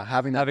 yeah,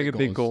 having a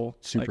big goal,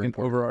 is super like an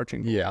important.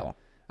 overarching goal. Yeah.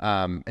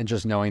 And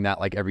just knowing that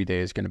like every day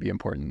is going to be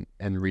important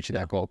and reaching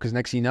that goal. Because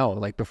next you know,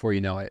 like before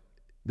you know it,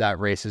 that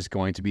race is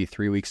going to be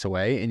 3 weeks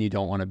away, and you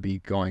don't want to be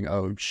going,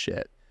 oh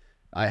shit,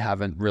 I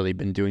haven't really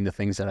been doing the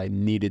things that I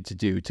needed to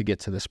do to get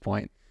to this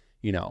point,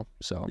 you know?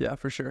 So Yeah,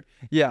 for sure.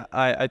 Yeah,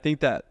 I think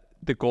that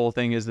the goal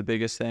thing is the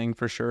biggest thing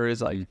for sure,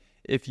 is like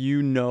if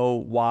you know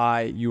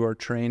why you are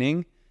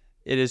training,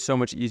 it is so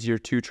much easier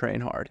to train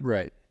hard.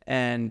 right.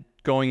 And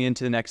going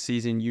into the next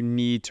season, you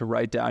need to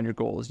write down your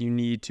goals. You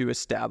need to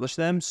establish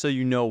them so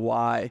you know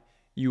why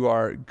you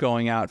are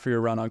going out for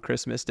your run on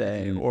Christmas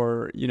Day,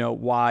 or, you know,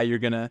 why you're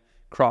going to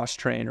cross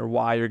train, or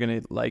why you're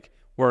going to like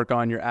work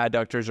on your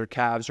adductors or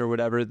calves or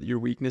whatever your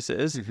weakness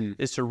is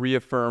to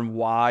reaffirm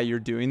why you're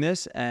doing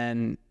this,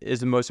 and is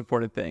the most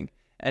important thing.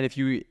 And if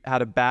you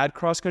had a bad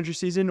cross country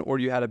season or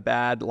you had a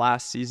bad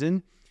last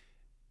season,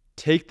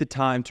 take the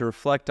time to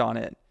reflect on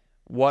it.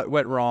 What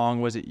went wrong?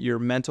 Was it your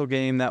mental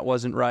game that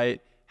wasn't right?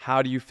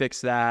 How do you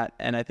fix that?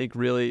 And I think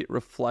really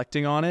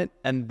reflecting on it,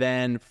 and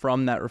then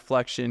from that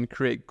reflection,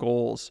 create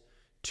goals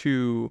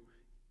to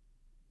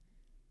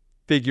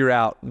figure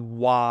out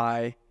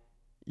why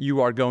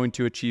you are going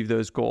to achieve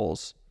those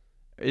goals,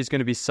 is going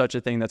to be such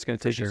a thing that's going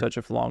to take you such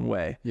a long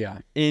way. Yeah.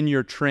 In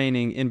your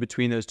training in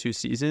between those 2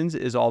 seasons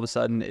is all of a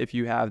sudden, if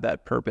you have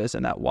that purpose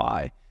and that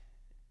why,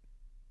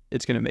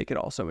 it's going to make it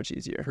all so much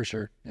easier. For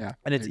sure. Yeah.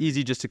 And it's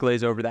easy just to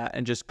glaze over that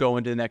and just go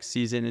into the next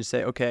season and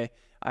say, okay,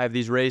 I have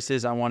these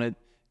races, I want to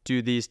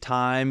do these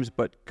times,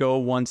 but go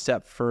one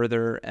step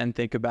further and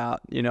think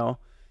about, you know,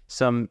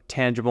 some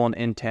tangible and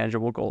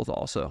intangible goals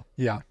also.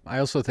 Yeah. I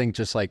also think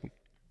just like,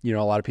 you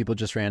know, a lot of people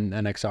just ran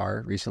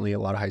NXR recently. A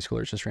lot of high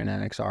schoolers just ran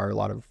NXR. A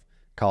lot of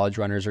college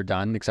runners are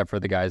done, except for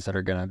the guys that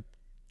are going to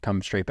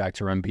come straight back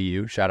to run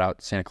BU. Shout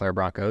out Santa Clara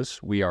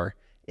Broncos. We are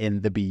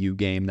in the BU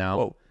game now.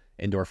 Whoa.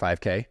 Indoor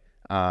 5K.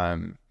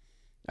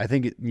 I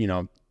think, you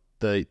know,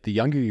 the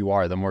younger you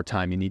are, the more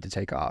time you need to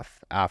take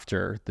off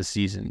after the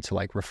season to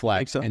like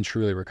reflect and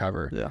truly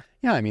recover. Yeah.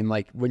 Yeah. I mean,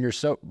 like when you're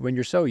so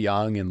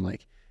young and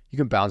like you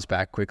can bounce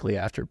back quickly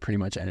after pretty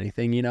much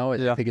anything, you know,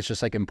 I think it's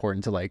just like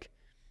important to like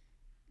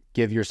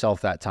give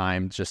yourself that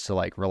time just to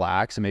like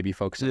relax and maybe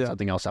focus on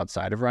something else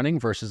outside of running,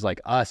 versus like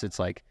us, it's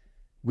like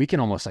we can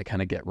almost like kind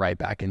of get right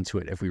back into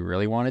it if we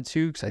really wanted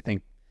to. Because I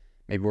think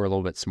maybe we're a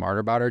little bit smarter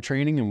about our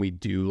training and we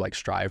do like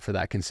strive for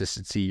that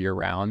consistency year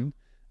round,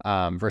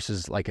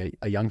 versus like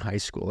a young high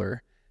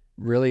schooler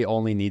really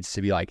only needs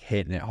to be like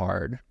hitting it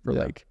hard for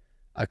like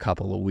a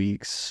couple of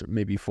weeks,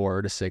 maybe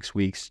 4 to 6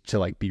 weeks to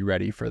like be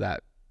ready for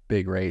that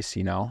big race,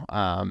 you know?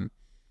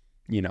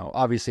 You know,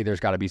 obviously there's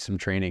got to be some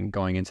training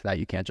going into that.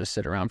 You can't just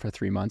sit around for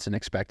 3 months and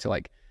expect to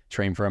like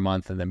train for a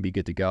month and then be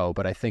good to go.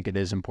 But I think it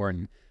is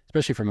important,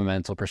 especially from a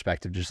mental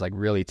perspective, just like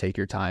really take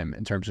your time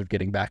in terms of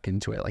getting back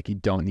into it. Like you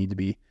don't need to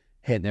be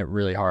hitting it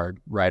really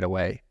hard right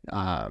away.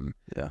 You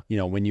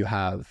know, when you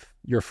have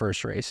your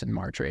first race in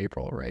March or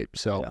April, right?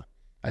 So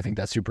I think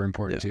that's super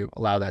important to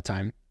allow that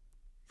time.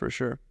 For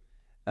sure.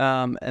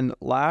 And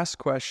last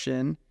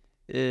question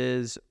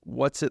is,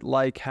 what's it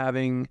like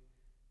having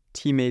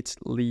teammates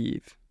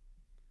leave?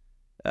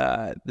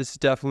 This is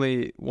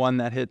definitely one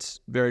that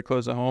hits very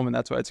close to home, and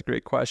that's why it's a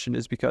great question,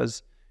 is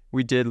because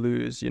we did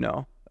lose, you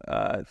know,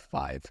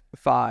 5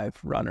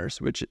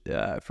 runners, which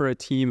for a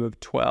team of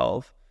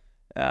 12,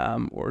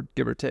 or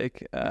give or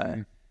take,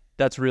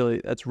 that's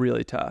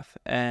really tough.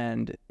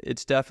 And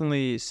it's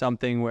definitely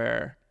something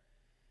where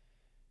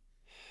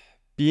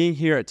being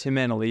here at Tin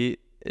Man Elite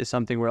is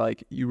something where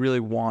like you really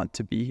want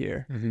to be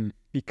here.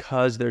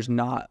 because there's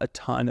not a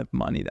ton of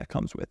money that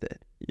comes with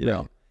it, you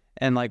know?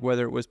 And like,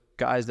 whether it was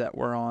guys that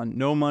were on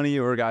no money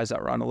or guys that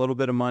were on a little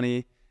bit of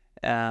money,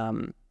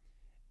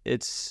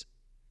 it's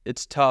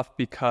tough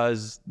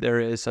because there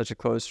is such a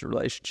close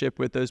relationship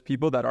with those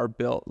people that are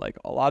built. Like,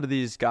 a lot of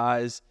these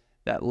guys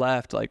that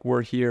left, like,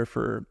 were here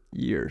for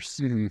years.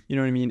 You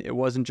know what I mean? It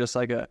wasn't just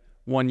like a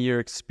 1-year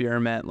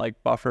experiment,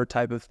 like buffer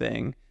type of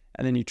thing,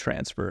 and then you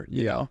transfer,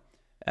 you know?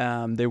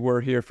 They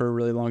were here for a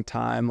really long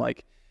time.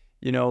 Like,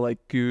 you know,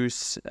 like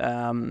Goose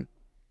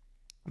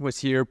was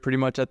here pretty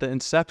much at the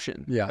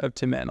inception of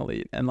 10-Man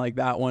Elite. And like,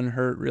 that one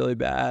hurt really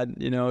bad,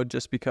 you know,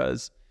 just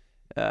because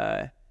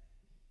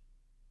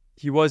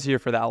he was here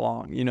for that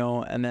long, you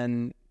know? And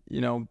then, you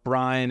know,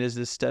 Brian is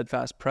this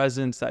steadfast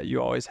presence that you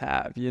always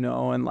have, you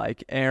know? And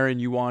like Aaron,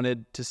 you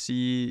wanted to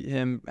see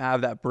him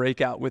have that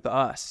breakout with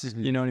us,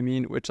 you know what I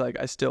mean? Which, like,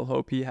 I still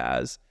hope he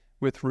has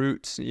with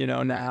Roots, you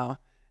know, now.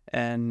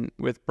 And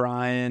with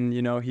Brian,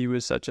 you know, he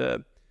was such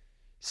a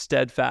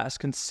steadfast,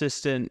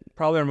 consistent,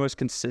 probably our most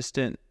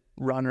consistent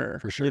runner,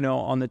 for sure, you know,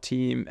 on the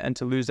team. And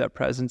to lose that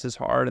presence is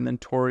hard. And then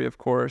Tori, of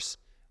course,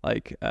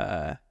 like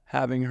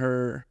having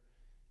her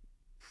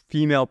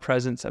female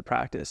presence at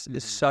practice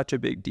is such a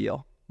big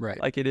deal. Right.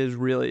 Like, it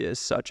really is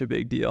such a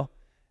big deal.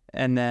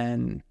 And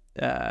then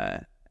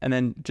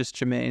just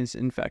Jermaine's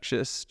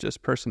infectious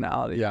just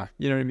personality. Yeah.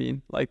 You know what I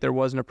mean? Like, there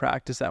wasn't a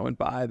practice that went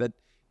by that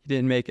he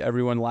didn't make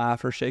everyone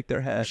laugh or shake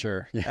their head.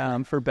 Sure.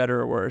 Yeah. For better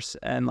or worse.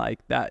 And like,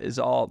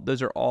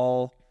 those are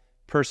all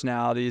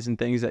personalities and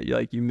things that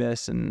you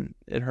miss, and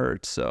it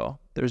hurts. So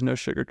there's no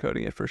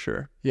sugarcoating it, for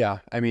sure. Yeah.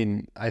 I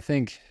mean, I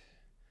think,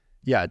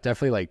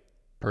 definitely, like,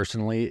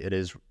 personally,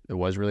 it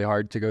was really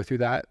hard to go through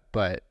that.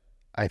 But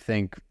I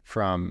think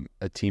from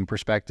a team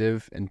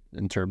perspective,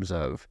 in terms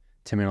of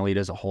 10-Man Elite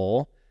as a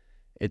whole,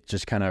 it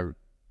just kind of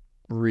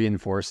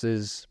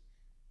reinforces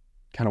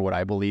kind of what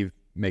I believe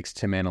makes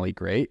 10-Man Elite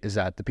great, is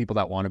that the people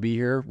that want to be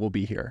here will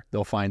be here.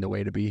 They'll find a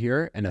way to be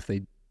here. And if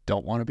they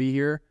don't want to be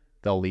here,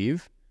 they'll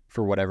leave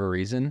for whatever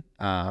reason.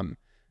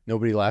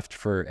 Nobody left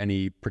for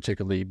any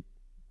particularly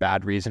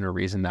bad reason or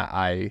reason that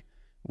I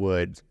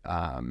would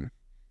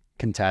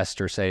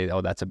contest or say,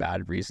 oh, that's a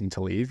bad reason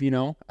to leave, you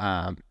know?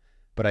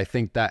 But I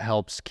think that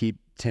helps keep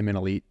 10-Man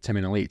Elite.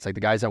 It's like,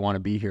 the guys that want to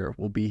be here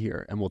will be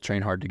here, and we'll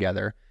train hard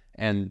together.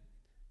 And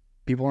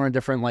people are in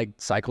different, like,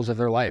 cycles of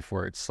their life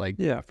where it's like,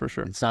 yeah, for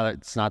sure, it's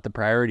not the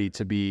priority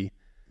to be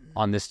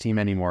on this team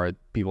anymore.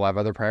 People have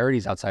other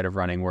priorities outside of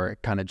running, where it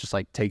kind of just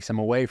like takes them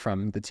away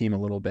from the team a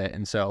little bit.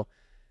 And so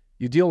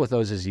you deal with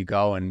those as you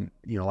go. And,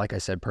 you know, like I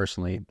said,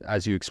 personally,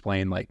 as you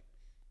explained, like,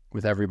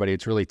 with everybody,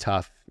 it's really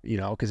tough, you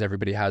know, because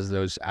everybody has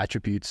those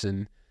attributes.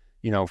 And,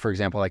 you know, for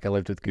example, like, I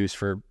lived with Goose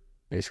for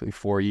basically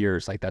 4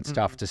 years. Like, that's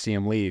tough to see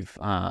him leave.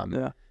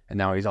 And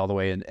now he's all the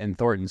way in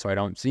Thornton, so I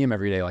don't see him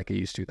every day like I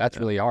used to. That's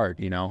really hard,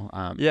 you know?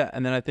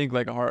 And then I think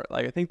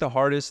I think the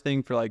hardest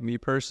thing for, like, me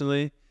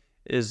personally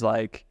is,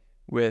 like,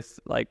 with,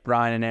 like,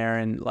 Brian and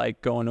Aaron,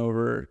 like, going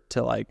over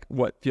to, like,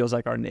 what feels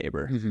like our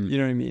neighbor, you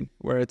know what I mean?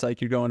 Where it's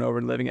like, you're going over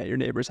and living at your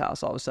neighbor's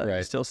house, all of a sudden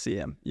you still see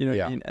him, you know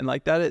what I mean? And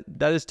like, that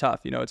is tough,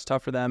 you know? It's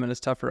tough for them and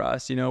it's tough for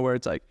us, you know, where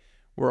it's like,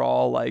 we're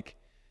all like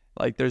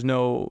there's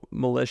no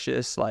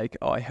malicious, like,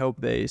 oh, I hope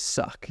they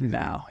suck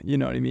now, you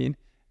know what I mean?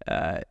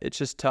 It's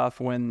just tough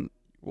when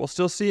we'll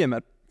still see him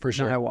at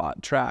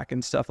Niwot track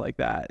and stuff like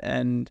that.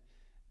 And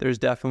there's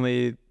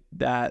definitely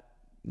that,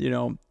 you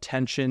know,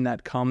 tension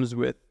that comes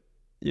with,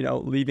 you know,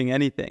 leaving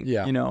anything.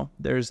 You know,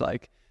 there's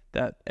like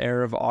that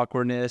air of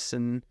awkwardness,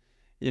 and,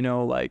 you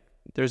know, like,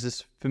 there's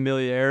this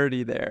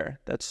familiarity there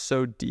that's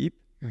so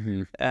deep.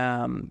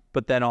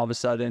 But then all of a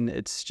sudden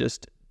it's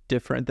just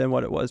different than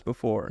what it was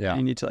before.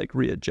 You need to, like,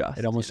 readjust.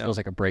 It almost feels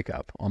like a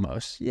breakup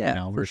almost. You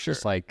know, for sure.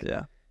 Just like,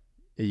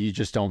 you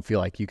just don't feel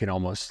like you can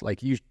almost,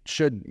 like, you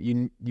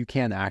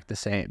can act the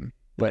same,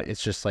 but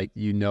it's just like,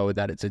 you know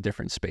that it's a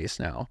different space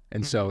now.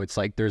 And so it's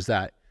like, there's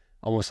that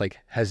almost like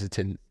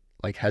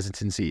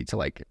hesitancy to,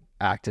 like,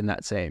 act in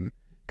that same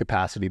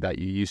capacity that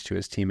you used to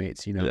as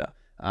teammates, you know?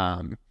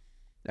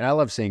 And I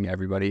love seeing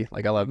everybody.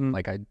 Like, I love,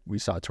 we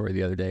saw Tori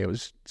the other day. It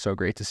was so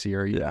great to see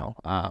her, you know?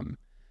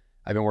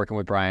 I've been working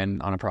with Brian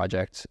on a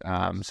project.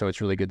 So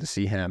it's really good to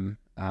see him.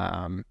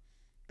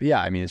 But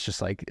yeah, I mean, it's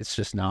just like, it's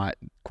just not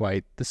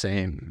quite the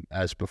same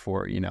as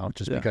before, you know,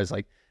 just because,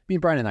 like, me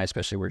and Brian and I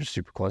especially, we're just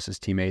super close as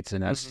teammates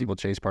and as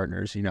steeplechase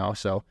partners, you know?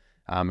 So,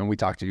 and we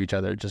talked to each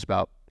other just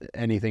about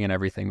anything and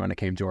everything when it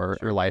came to our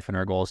life and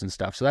our goals and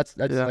stuff. So that's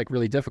like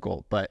really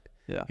difficult. But,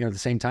 you know, at the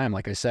same time,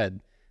 like I said,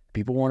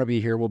 people want to be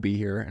here, will be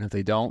here. And if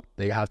they don't,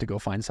 they have to go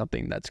find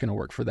something that's going to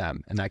work for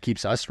them. And that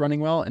keeps us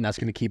running well, and that's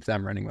going to keep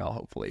them running well,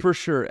 hopefully. For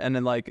sure. And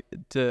then, like,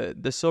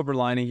 the silver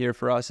lining here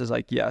for us is,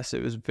 like, yes,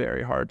 it was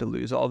very hard to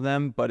lose all of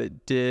them, but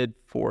it did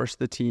force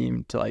the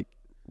team to, like,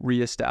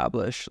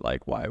 reestablish,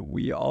 like, why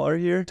we all are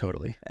here.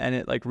 Totally. And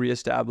it, like,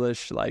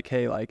 reestablished, like,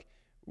 hey, like,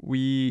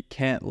 we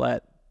can't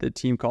let the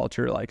team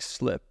culture, like,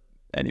 slip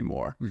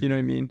anymore. You know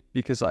what I mean?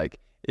 Because, like,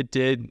 it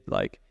did,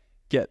 like,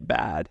 get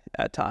bad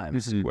at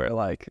times where,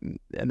 like,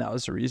 and that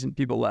was the reason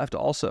people left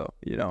also,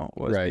 you know,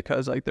 was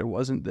because, like, there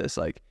wasn't this,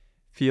 like,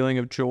 feeling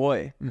of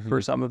joy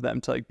for some of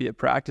them to like be at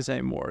practice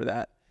anymore.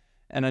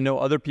 And I know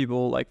other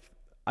people, like,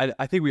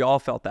 I think we all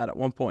felt that at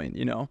one point,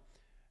 you know,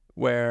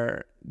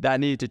 where that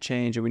needed to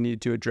change and we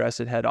needed to address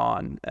it head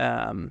on.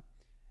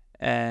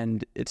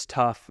 And it's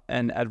tough,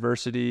 and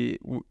adversity,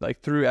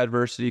 like through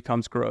adversity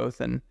comes growth.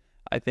 And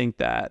I think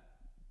that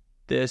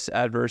this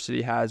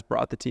adversity has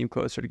brought the team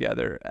closer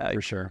together.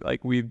 For sure.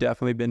 Like we've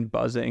definitely been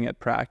buzzing at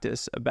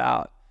practice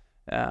about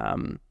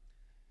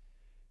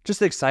just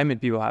the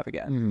excitement people have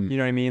again. You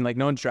know what I mean? Like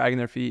no one's dragging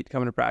their feet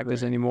coming to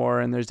practice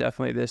anymore. And there's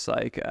definitely this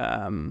like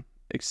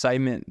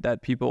excitement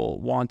that people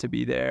want to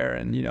be there.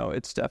 And, you know,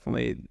 it's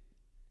definitely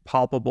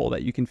palpable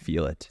that you can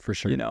feel it, For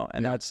sure. you know,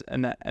 and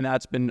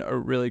that's been a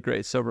really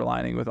great silver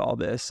lining with all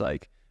this.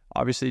 Like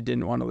obviously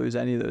didn't want to lose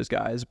any of those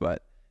guys,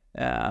 but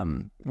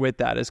with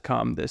that has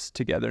come this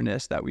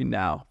togetherness that we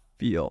now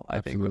feel. I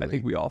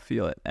think we all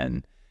feel it.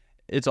 And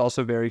it's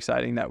also very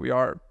exciting that we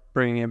are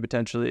bringing in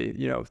potentially,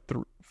 you know,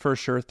 for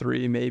sure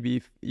 3,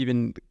 maybe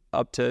even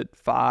up to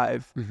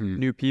 5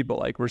 new people.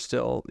 Like we're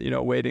still, you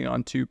know, waiting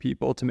on 2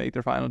 people to make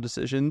their final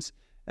decisions.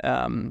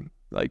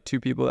 Like 2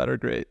 people that are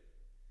great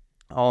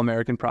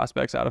All-American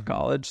prospects out of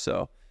college.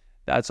 So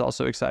that's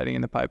also exciting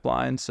in the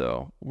pipeline.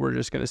 So we're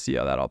just going to see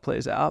how that all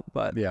plays out.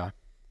 But Yeah.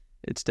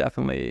 it's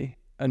definitely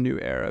a new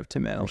era of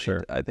Tim Manley,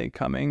 sure. I think,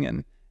 coming.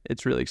 And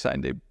it's really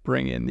exciting to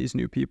bring in these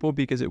new people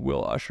because it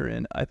will usher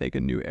in, I think,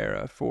 a new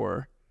era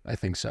for I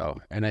think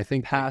so. And I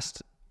think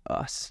past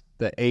us.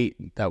 the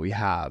 8 that we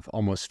have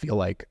almost feel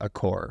like a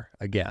core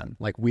again.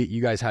 Like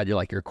you guys had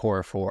your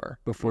core 4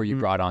 before you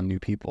brought on new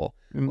people.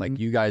 Like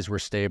you guys were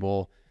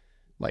stable,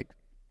 like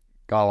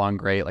got along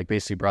great, like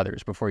basically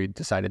brothers before you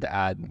decided to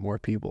add more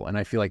people. And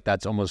I feel like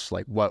that's almost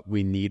like what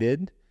we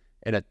needed,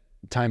 and it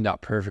timed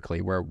out perfectly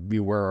where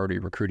we were already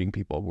recruiting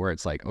people where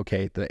it's like,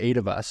 okay, the 8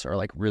 of us are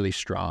like really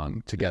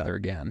strong together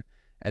again.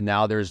 And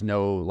now there's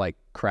no like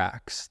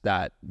cracks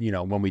that, you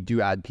know, when we do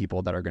add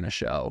people that are going to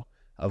show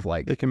of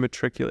like They can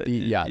matriculate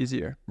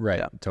easier. Right.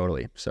 Yeah.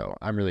 Totally. So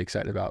I'm really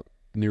excited about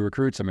new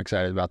recruits. I'm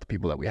excited about the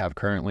people that we have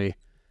currently,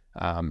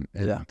 and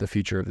the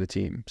future of the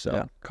team. So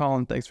Yeah.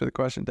 Colin, thanks for the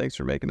question. Thanks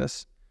for making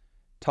us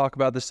talk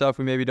about the stuff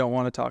we maybe don't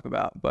want to talk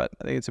about, but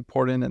I think it's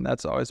important. And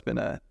that's always been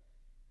a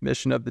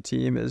mission of the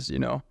team is, you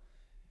know,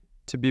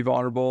 to be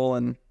vulnerable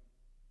and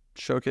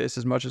showcase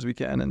as much as we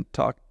can and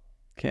talk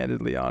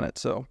candidly on it.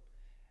 So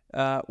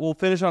we'll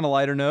finish on a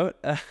lighter note.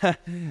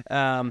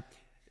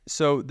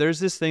 So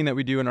there's this thing that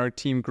we do in our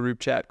team group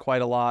chat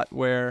quite a lot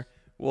where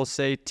we'll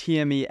say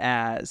TME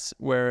as,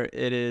 where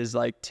it is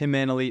like Tim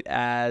Manelite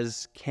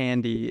as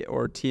candy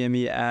or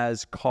TME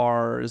as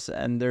cars.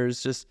 And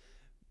there's just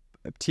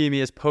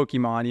TME as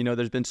Pokemon. You know,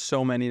 there's been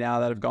so many now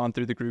that have gone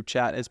through the group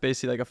chat. It's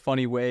basically like a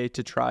funny way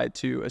to try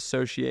to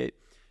associate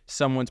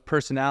someone's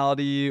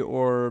personality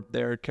or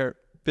their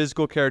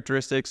physical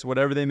characteristics,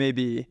 whatever they may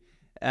be,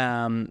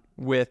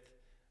 with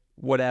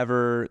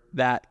whatever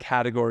that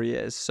category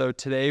is. So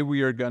today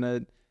we are going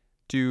to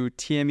do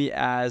TME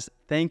as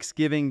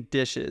Thanksgiving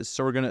dishes.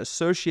 So we're going to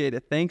associate a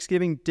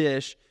Thanksgiving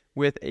dish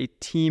with a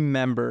team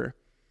member.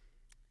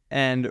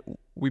 And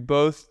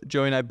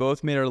Joey and I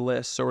both made our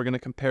list. So we're going to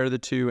compare the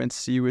 2 and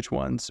see which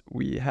ones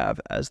we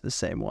have as the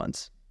same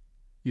ones.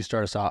 you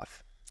start us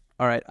off.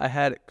 All right. I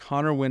had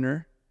Connor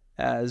Winter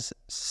as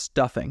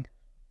stuffing.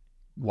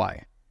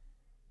 Why?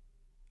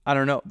 I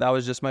don't know. That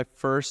was just my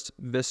first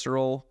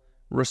visceral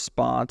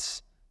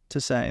response to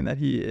saying that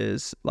he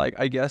is, like,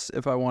 I guess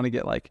if I want to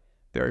get like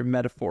very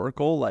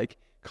metaphorical, like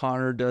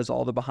Connor does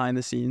all the behind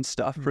the scenes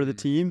stuff for the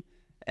team,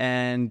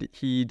 and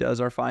he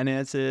does our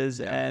finances,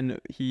 and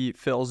he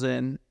fills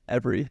in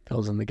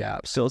the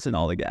gaps. Fills in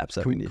all the gaps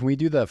that we need. Can we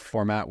do the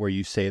format where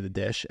you say the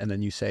dish and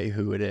then you say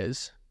who it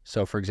is?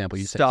 So for example,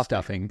 you say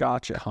stuffing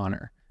Gotcha.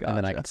 Connor, and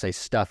then I can say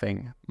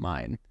stuffing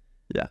mine.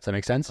 Yeah. Does that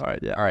make sense? All right.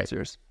 Yeah. All right. It's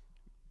yours.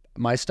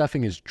 My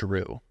stuffing is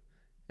Drew.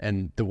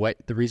 And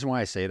the reason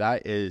why I say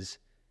that is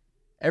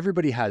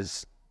everybody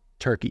has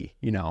turkey,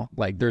 you know,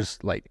 like there's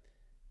like,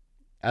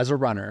 as a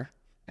runner,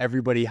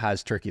 everybody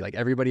has turkey. Like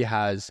everybody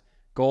has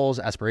goals,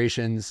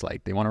 aspirations,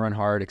 like they want to run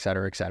hard, et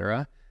cetera, et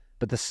cetera.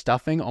 But the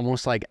stuffing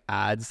almost like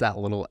adds that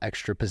little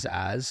extra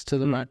pizzazz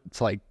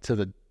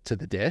to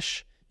the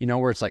dish, you know,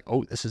 where it's like,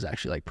 oh, this is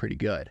actually like pretty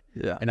good.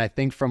 Yeah. And I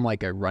think from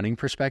like a running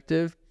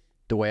perspective,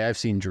 the way I've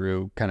seen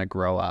Drew kind of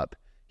grow up,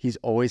 he's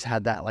always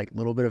had that like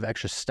little bit of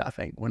extra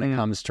stuffing when it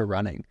comes to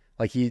running.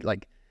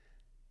 Like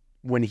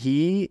when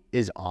he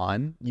is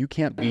on, you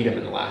can't beat him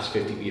in the last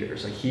 50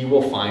 meters. Like he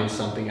will find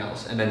something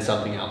else and then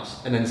something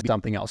else and then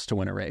something else to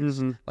win a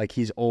race. Like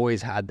he's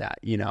always had that,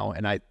 you know,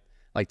 and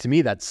to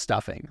me, that's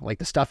stuffing. Like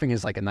the stuffing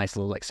is like a nice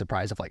little like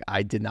surprise of like,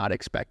 I did not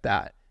expect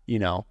that, you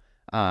know?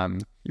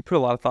 You put a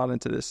lot of thought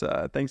into this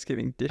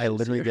Thanksgiving dish. I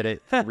literally did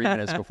it 3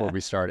 minutes before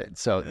we started.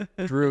 So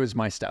Drew is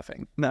my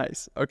stuffing.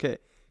 Nice. Okay.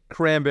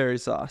 Cranberry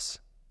sauce.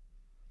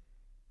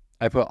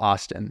 I put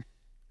Austin.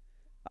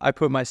 I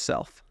put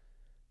myself.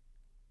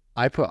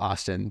 I put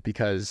Austin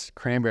because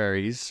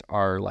cranberries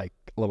are like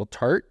a little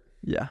tart.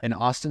 Yeah. And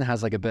Austin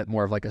has like a bit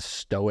more of like a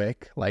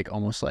stoic, like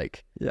almost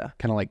like Yeah.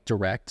 kind of like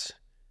direct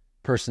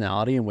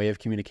personality and way of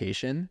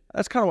communication,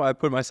 That's kind of why I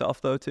put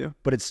myself though too.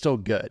 but it's still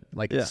good.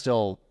 Like Yeah. it's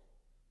still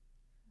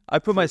I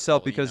put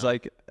myself you because know?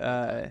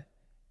 like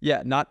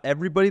yeah, not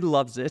everybody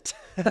loves it.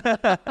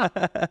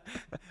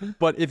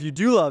 But if you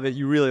do love it,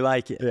 you really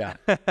like it. yeah.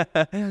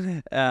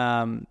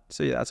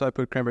 So yeah, that's why I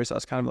put cranberry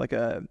sauce, kind of like I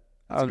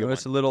a don't good know,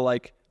 it's a little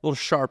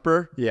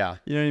sharper, Yeah.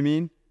 you know what I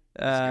mean?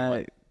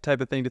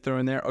 Type of thing to throw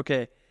in there.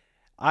 Okay.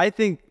 I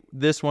think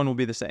this one will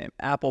be the same.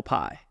 Apple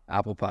pie.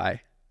 Apple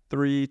pie.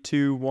 3,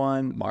 2,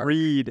 1. Mark.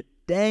 Reed.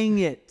 Dang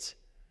it.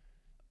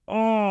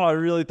 Oh, I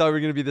really thought we were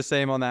going to be the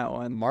same on that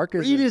one. Mark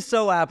is Reed is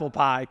so apple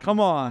pie. Come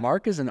on.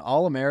 Mark is an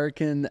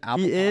all-American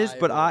apple He pie. is,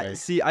 but boy.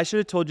 I should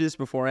have told you this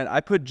beforehand.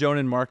 I put Joan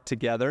and Mark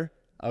together,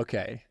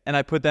 Okay. and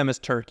I put them as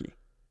turkey.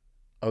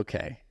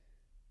 Okay.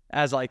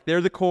 As like,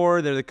 they're the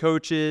core, they're the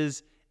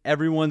coaches.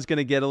 Everyone's going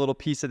to get a little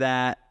piece of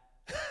that.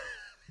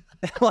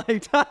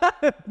 Like,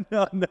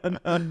 no.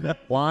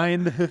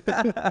 Wine.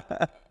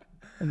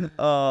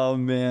 Oh,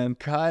 man.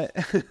 Cut.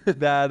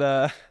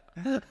 That,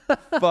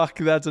 fuck,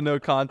 that's a no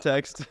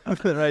context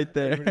right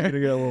there.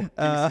 Everyone's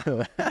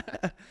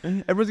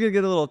gonna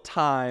get a little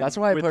time. That's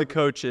why I with put the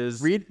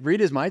coaches. Reed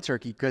is my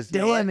turkey because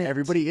Damn it.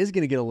 everybody is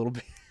going to get a little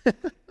bit.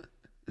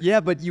 Yeah,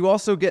 but you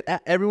also get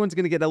everyone's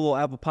gonna get a little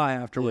apple pie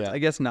afterwards. Yeah. I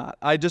guess not.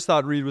 I just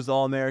thought Reed was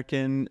all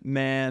American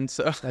man.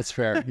 So That's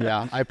fair.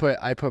 Yeah, I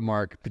put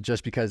Mark, but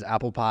just because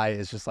apple pie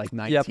is just like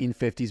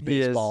 1950s He is.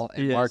 baseball,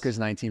 and He Mark is. is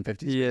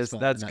 1950s. he is. baseball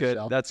in That's a good.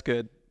 nutshell. That's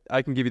good.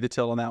 I can give you the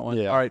tilt on that one.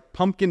 Yeah. All right,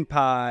 pumpkin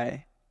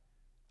pie.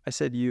 I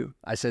said you.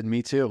 I said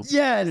me too.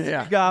 Yes,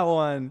 Yeah. you got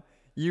one.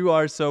 You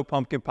are so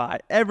pumpkin pie.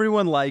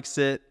 Everyone likes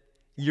it.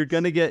 You're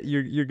gonna get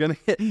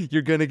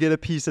a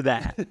piece of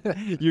that.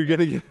 You're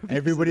gonna get a piece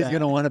Everybody's of that.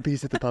 gonna want a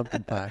piece of the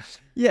pumpkin pie.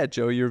 Yeah,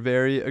 Joe, you're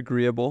very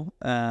agreeable.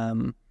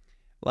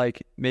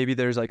 Like maybe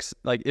there's like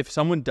if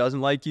someone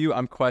doesn't like you,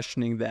 I'm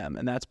questioning them,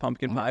 and that's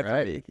pumpkin pie for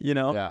right. me. You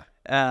know.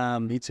 Yeah,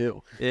 me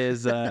too.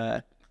 Is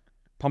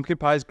pumpkin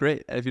pie is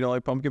great. And if you don't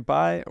like pumpkin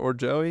pie or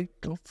Joey,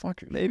 Go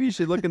fuck yourself. maybe you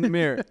should look in the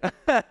mirror.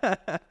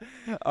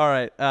 All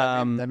right.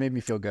 That made me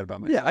feel good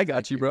about myself. Yeah, I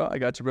got you, bro.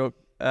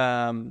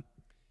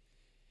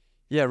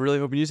 Yeah, really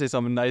hoping you say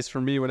something nice for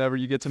me whenever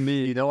you get to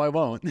me. You know I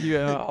won't.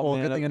 Yeah, oh, Well,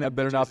 man, good thing I I didn't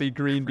better put not be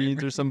green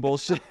beans or some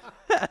bullshit.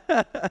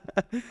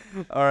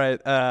 All right.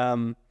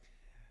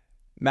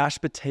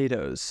 Mashed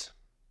potatoes.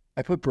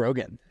 I put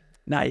Brogan.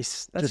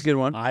 Nice. That's Just a good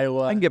one.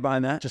 Iowa. I can get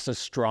behind that. Just a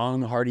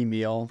strong, hearty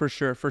meal. For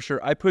sure.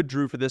 I put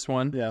Drew for this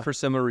one Yeah. for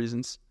similar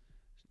reasons.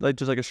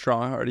 Just like a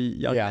strong, hearty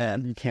young Yeah,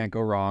 man. you can't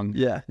go wrong.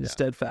 Yeah, Yeah.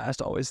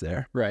 steadfast, always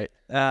there. Right.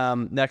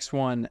 Next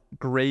one,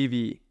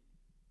 gravy.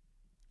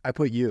 I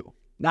put you.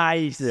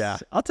 Nice. Yeah.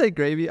 I'll take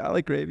gravy. I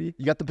like gravy.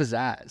 You got the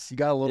pizzazz. You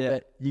got a little Yeah.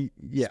 bit.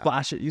 You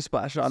Splash it. You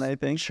splash it on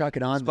anything. chuck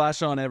it on.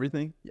 Splash it on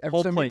everything. Every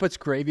Whole time plate. he puts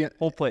gravy.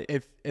 Whole plate.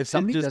 If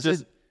somebody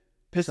just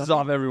pisses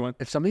off everyone.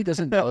 if somebody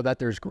doesn't know that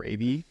there's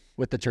gravy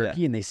with the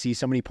turkey and they see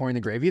somebody pouring the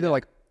gravy, they're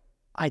like,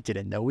 I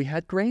didn't know we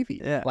had gravy.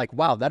 Yeah. Like,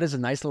 wow, that is a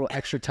nice little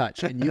extra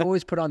touch. And you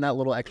always put on that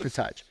little extra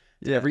touch.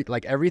 Yeah.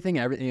 Everything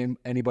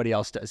anybody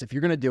else does. If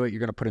you're gonna do it, you're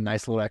gonna put a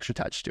nice little extra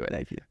touch to it.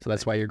 Thank you. So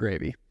that's why you're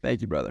gravy.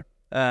 Thank you, brother.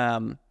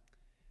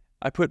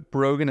 I put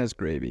Brogan as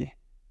gravy.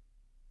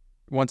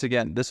 Once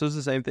again, this was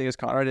the same thing as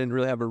Connor. I didn't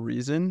really have a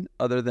reason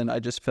other than I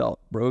just felt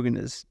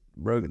Brogan's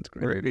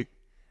gravy.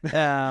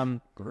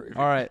 All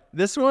right.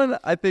 This one,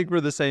 I think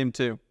we're the same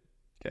too.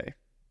 Okay.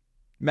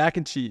 Mac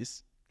and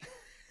cheese.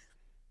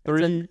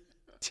 3,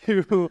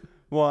 2,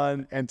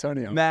 1.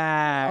 Antonio.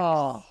 Max.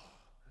 Oh.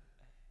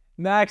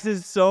 Max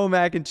is so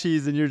mac and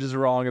cheese, and you're just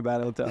wrong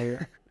about it, I'll tell you.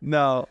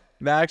 No,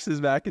 Max is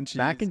mac and cheese.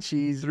 Mac and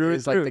cheese Through and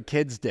is like through. the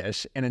kid's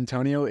dish, and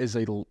Antonio is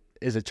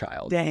a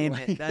child. Damn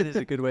it. That is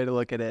a good way to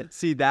look at it.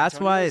 See, that's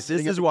why, Antonio's this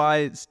sitting is at why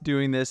it's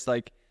doing this,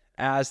 like,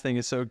 as thing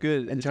is so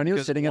good. It's Antonio's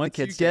because sitting at the once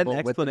kids' you get an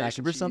table with the mac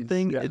explanation and for cheese.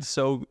 something,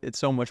 Yeah. it's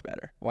so much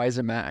better. Why is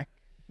it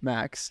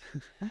Max?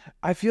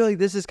 I feel like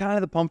this is kind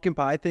of the pumpkin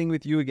pie thing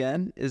with you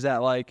again, is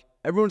that, like,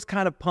 everyone's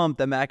kind of pumped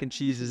that mac and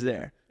cheese is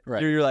there.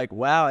 Right. You're like,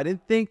 wow, I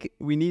didn't think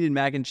we needed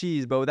mac and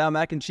cheese, but without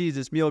mac and cheese,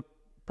 this meal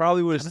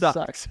probably would have sucked.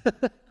 Sucks.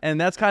 And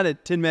that's kind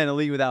of Tin Man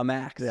Elite without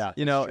Max. Yeah,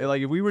 You know,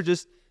 like if we were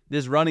just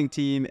this running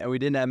team and we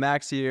didn't have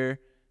Max here,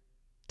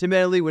 Tin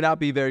Man Elite would not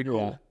be very cool.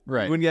 Yeah,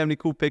 right. We wouldn't get any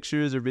cool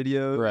pictures or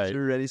videos Right.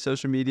 or any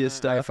social media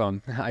stuff.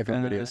 iPhone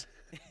videos.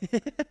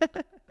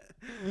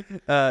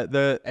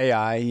 The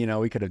AI,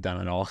 we could have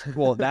done it all.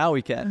 well, now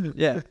we can.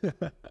 Yeah.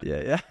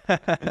 Yeah.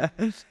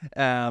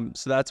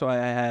 So that's why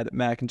I had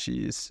mac and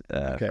cheese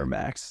for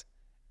Max.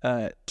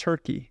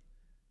 Turkey.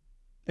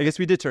 I guess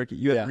we did turkey.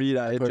 You had Yeah, Reed,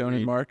 I I had put Joan and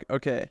Reed. Mark.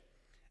 Okay.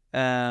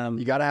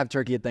 You got to have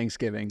turkey at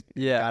Thanksgiving.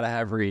 Yeah. Got to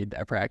have Reed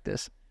at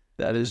practice.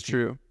 That is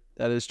true.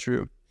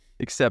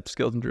 Except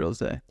Skills and Drills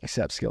Day.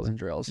 Except skills and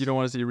drills. You don't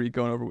want to see Reed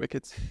going over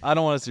wickets. I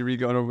don't want to see Reed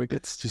going over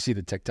wickets. Did you see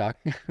the TikTok?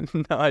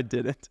 No, I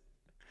didn't.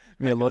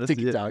 Me a little gotta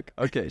see it. TikTok.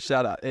 Okay,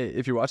 shout out. Hey,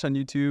 if you're watching on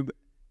YouTube,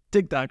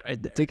 TikTok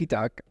right there.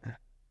 TikTok.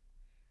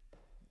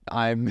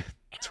 I'm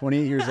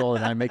 28 years old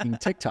and I'm making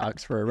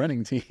TikToks for a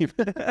running team.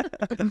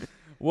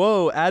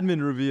 Whoa,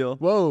 admin reveal.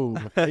 Whoa.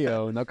 Hey,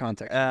 no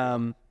context.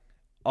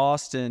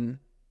 Austin,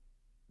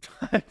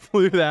 I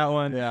flew that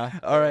one. Yeah.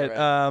 All right.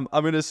 I'm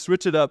going to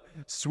switch it up.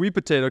 Sweet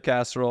potato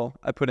casserole.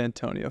 I put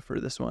Antonio for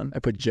this one. I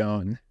put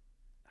Joan.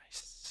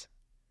 Nice.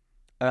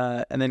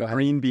 And then Go ahead.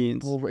 green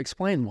beans. Well,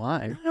 explain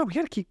why. No, we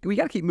gotta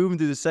keep moving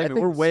through this segment.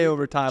 think We're way sweet-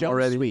 over time Joan's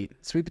already.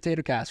 Sweet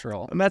potato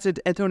casserole. And that's it.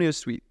 Antonio's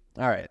sweet.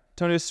 All right.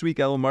 Antonio's sweet.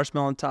 Got a little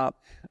marshmallow on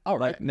top. All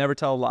right. Like, never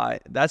tell a lie.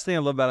 That's the thing I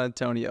love about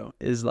Antonio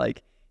is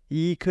like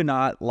he could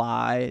not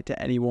lie to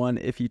anyone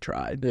if he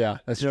tried. Yeah,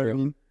 that's You know what I true.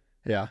 mean?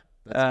 Yeah,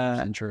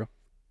 that's 100% true.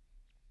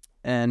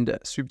 And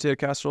sweet potato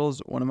casserole is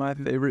one of my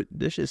favorite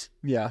dishes.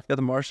 Yeah. Got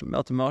the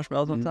melted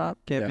marshmallows on Mhm. top.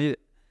 Can't Yeah. beat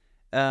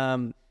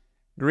it.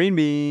 Green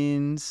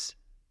beans.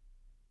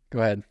 Go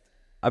ahead.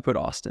 I put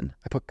Austin.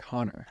 I put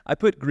Connor. I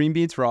put green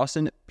beans for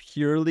Austin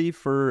purely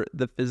for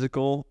the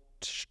physical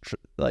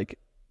like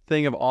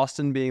thing of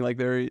Austin being like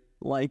very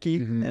lanky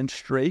Mhm. and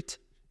straight.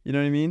 You know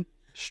what I mean?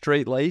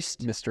 Straight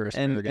laced Mr.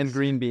 and Asparagus.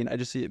 green bean. I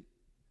just see it.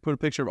 Put a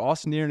picture of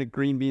Austin here and a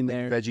green bean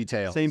there. Veggie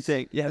tails. Same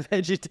thing. Yeah,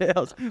 Veggie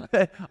Tales.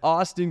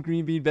 Austin,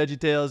 green bean, Veggie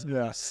Tales.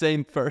 Yeah.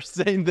 Same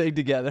thing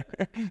together.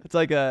 It's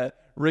like a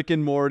Rick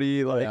and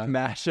Morty Yeah.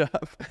 mashup.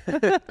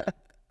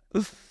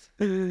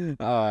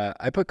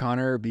 I put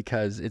Connor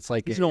because it's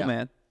like He's an old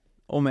man.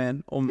 Old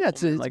man. Yeah,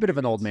 it's a like bit of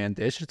an old man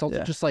dish. It's also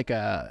Yeah. just like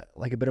a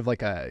bit of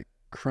like a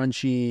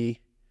crunchy,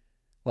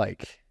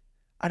 like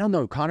I don't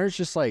know. Connor's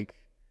just like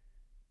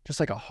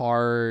a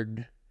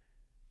hard.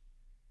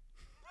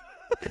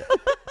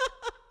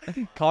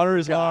 Connor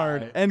is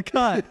hard and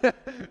cut.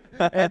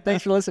 And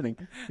thanks for listening.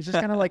 It's just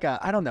kind of like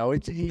I don't know.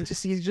 He's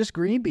just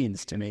green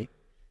beans to me.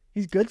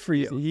 He's good for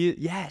you.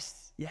 Yes.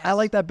 I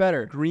like that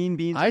better. Green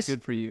beans I are s-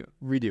 good for you.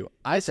 Redo.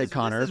 I said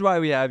Connor. This is why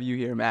we have you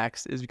here,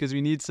 Max, is because we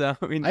need some.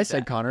 I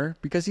said Connor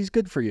because he's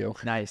good for you.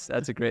 nice.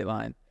 That's a great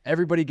line.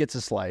 Everybody gets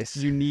a slice.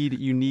 You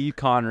need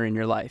Connor in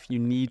your life. You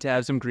need to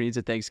have some greens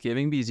at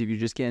Thanksgiving because if you're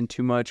just getting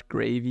too much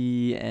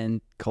gravy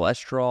and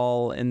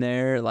cholesterol in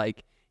there,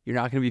 like you're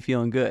not going to be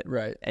feeling good.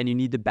 Right. And you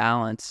need the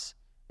balance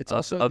It's of,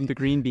 also of the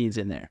green beans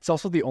in there. It's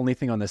also the only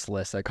thing on this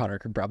list that Connor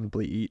could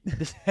probably eat.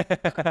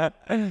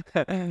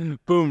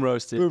 Boom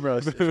roasted. Boom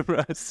roasted. Boom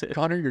roasted.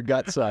 Connor, your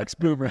gut sucks.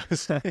 Boom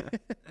roast.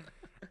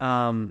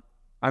 I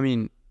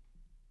mean,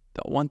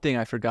 the one thing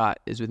I forgot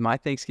is with my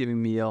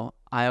Thanksgiving meal,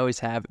 I always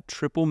have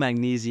triple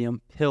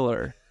magnesium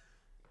pillar.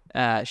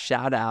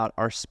 Shout out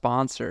our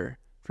sponsor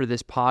for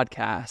this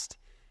podcast.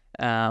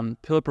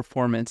 Pillar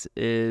Performance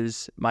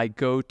is my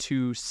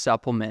go-to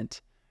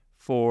supplement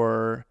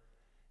for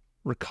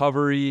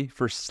recovery,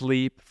 for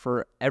sleep,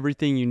 for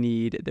everything you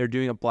need. They're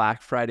doing a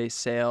Black Friday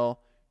sale,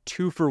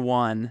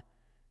 2-for-1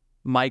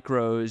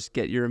 micros.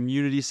 Get your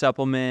immunity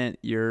supplement,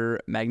 your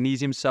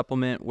magnesium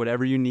supplement,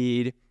 whatever you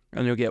need,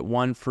 and you'll get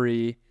one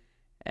free.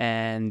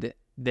 And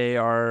they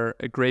are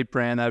a great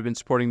brand that have been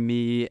supporting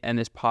me and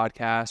this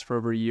podcast for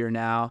over a year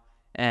now.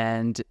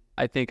 And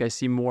I think I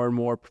see more and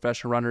more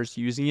professional runners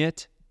using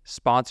it,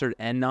 sponsored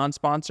and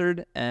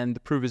non-sponsored. And the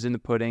proof is in the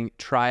pudding.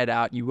 Try it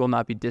out. You will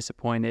not be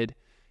disappointed.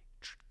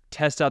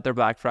 Test out their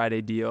Black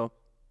Friday deal.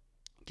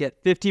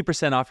 Get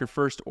 15% off your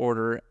first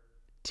order.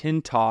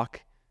 Tin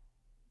Talk.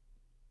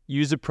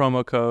 Use a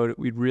promo code.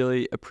 We'd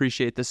really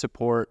appreciate the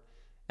support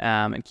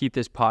and keep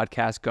this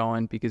podcast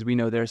going because we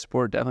know their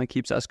support definitely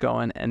keeps us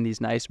going. And these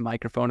nice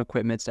microphone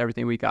equipments,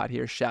 everything we got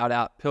here. Shout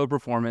out Pillar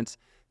Performance.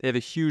 They have a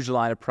huge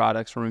line of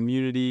products from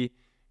immunity,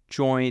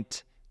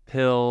 joint,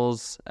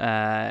 pills,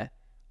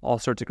 all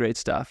sorts of great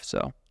stuff.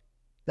 So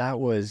That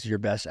was your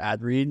best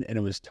ad read, and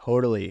it was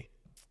totally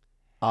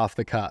off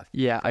the cuff.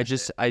 yeah, I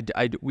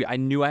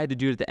knew I had to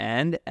do it at the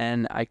end,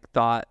 and I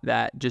thought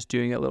that just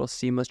doing a little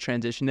seamless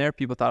transition there,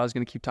 people thought I was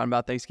going to keep talking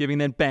about Thanksgiving,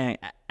 then bang,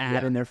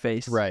 ad in their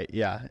face. Right,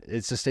 yeah.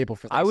 It's a staple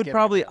for I would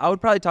Thanksgiving.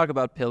 probably talk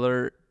about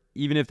Pillar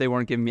even if they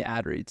weren't giving me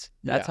ad reads.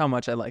 That's Yeah. how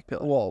much I like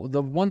Pillar. Well,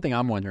 the one thing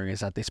I'm wondering is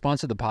that they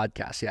sponsor the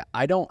podcast. Yeah,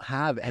 I don't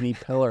have any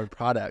Pillar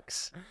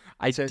products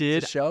I to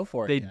did show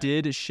for it. They yet.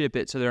 did ship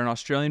it. So they're an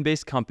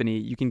Australian-based company.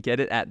 You can get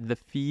it at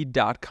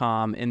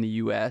thefeed.com in the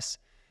US.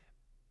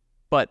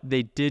 But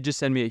they did just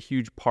send me a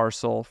huge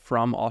parcel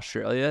from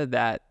Australia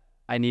that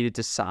I needed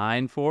to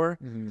sign for.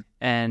 Mhm.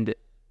 And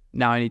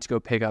now I need to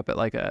go pick up at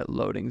like a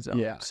loading zone.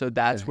 Yeah. So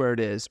that's where it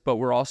is. But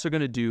we're also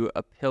going to do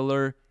a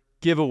Pillar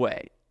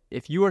giveaway.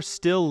 If you are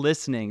still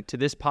listening to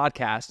this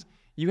podcast,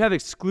 you have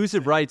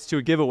exclusive rights to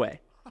a giveaway.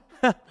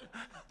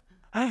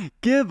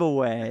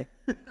 Giveaway.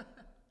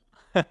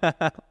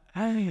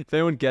 If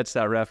anyone gets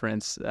that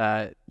reference,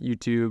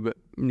 YouTube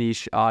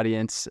niche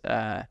audience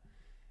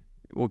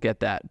will get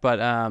that. But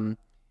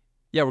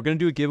yeah, we're going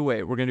to do a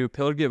giveaway. We're going to do a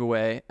Pillar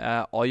giveaway.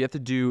 All you have to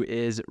do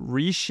is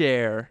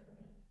reshare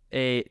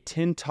a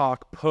Tin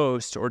Talk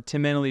post or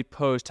Tim Manley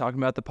post talking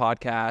about the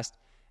podcast.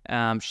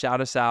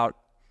 Shout us out.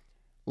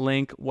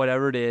 Link,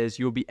 whatever it is,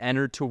 you'll be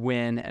entered to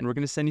win, and we're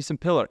going to send you some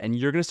Pillar, and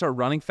you're going to start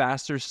running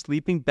faster,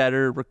 sleeping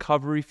better,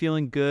 recovery,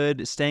 feeling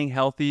good, staying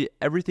healthy.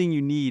 Everything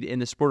you need in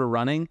the sport of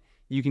running,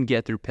 you can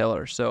get through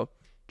Pillar. So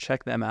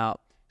check them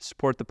out.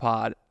 Support the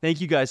pod.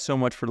 Thank you guys so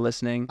much for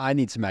listening. I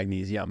need some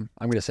magnesium.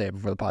 I'm going to say it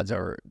before the pod's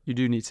over. You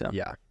do need some.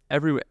 Yeah.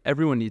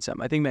 Everyone needs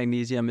some. I think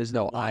magnesium is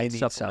No, the I need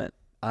supplement.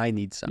 some. I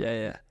need some.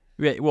 Yeah.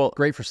 Well,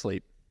 Great for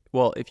sleep.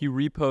 well, if you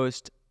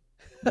repost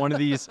one of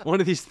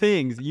these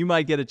things, you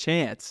might get a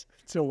chance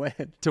To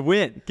win. to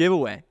win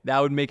giveaway. That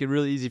would make it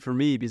really easy for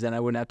me because then I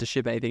wouldn't have to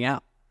ship anything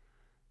out.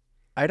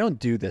 I don't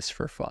do this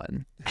for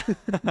fun.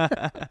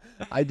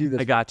 I do this.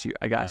 I got you.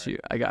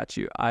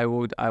 I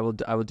will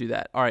do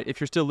that. All right. If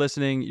you're still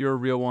listening, you're a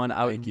real one.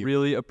 I would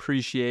really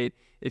appreciate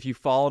if you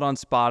followed on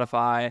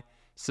Spotify,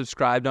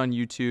 subscribed on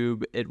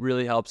YouTube. It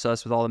really helps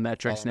us with all the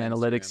metrics and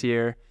analytics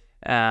here.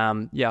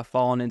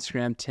 Follow on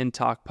Instagram, Tin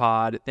Talk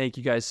Pod. Thank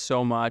you guys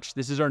so much.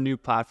 This is our new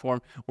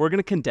platform. We're going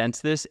to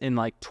condense this in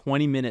like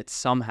 20 minutes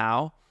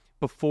somehow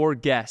before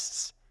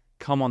guests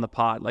come on the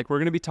pod. Like, we're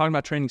going to be talking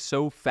about training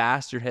so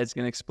fast, your head's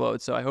going to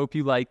explode. So I hope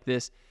you like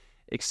this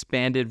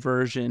expanded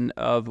version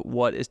of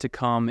what is to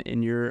come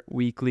in your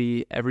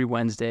weekly, every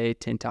Wednesday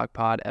Tin Talk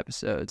Pod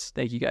episodes.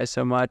 Thank you guys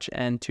so much,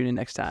 and tune in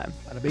next time.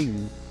 Bada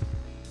bing.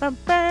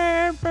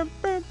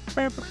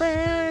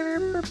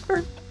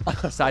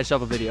 Side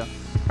shuffle video.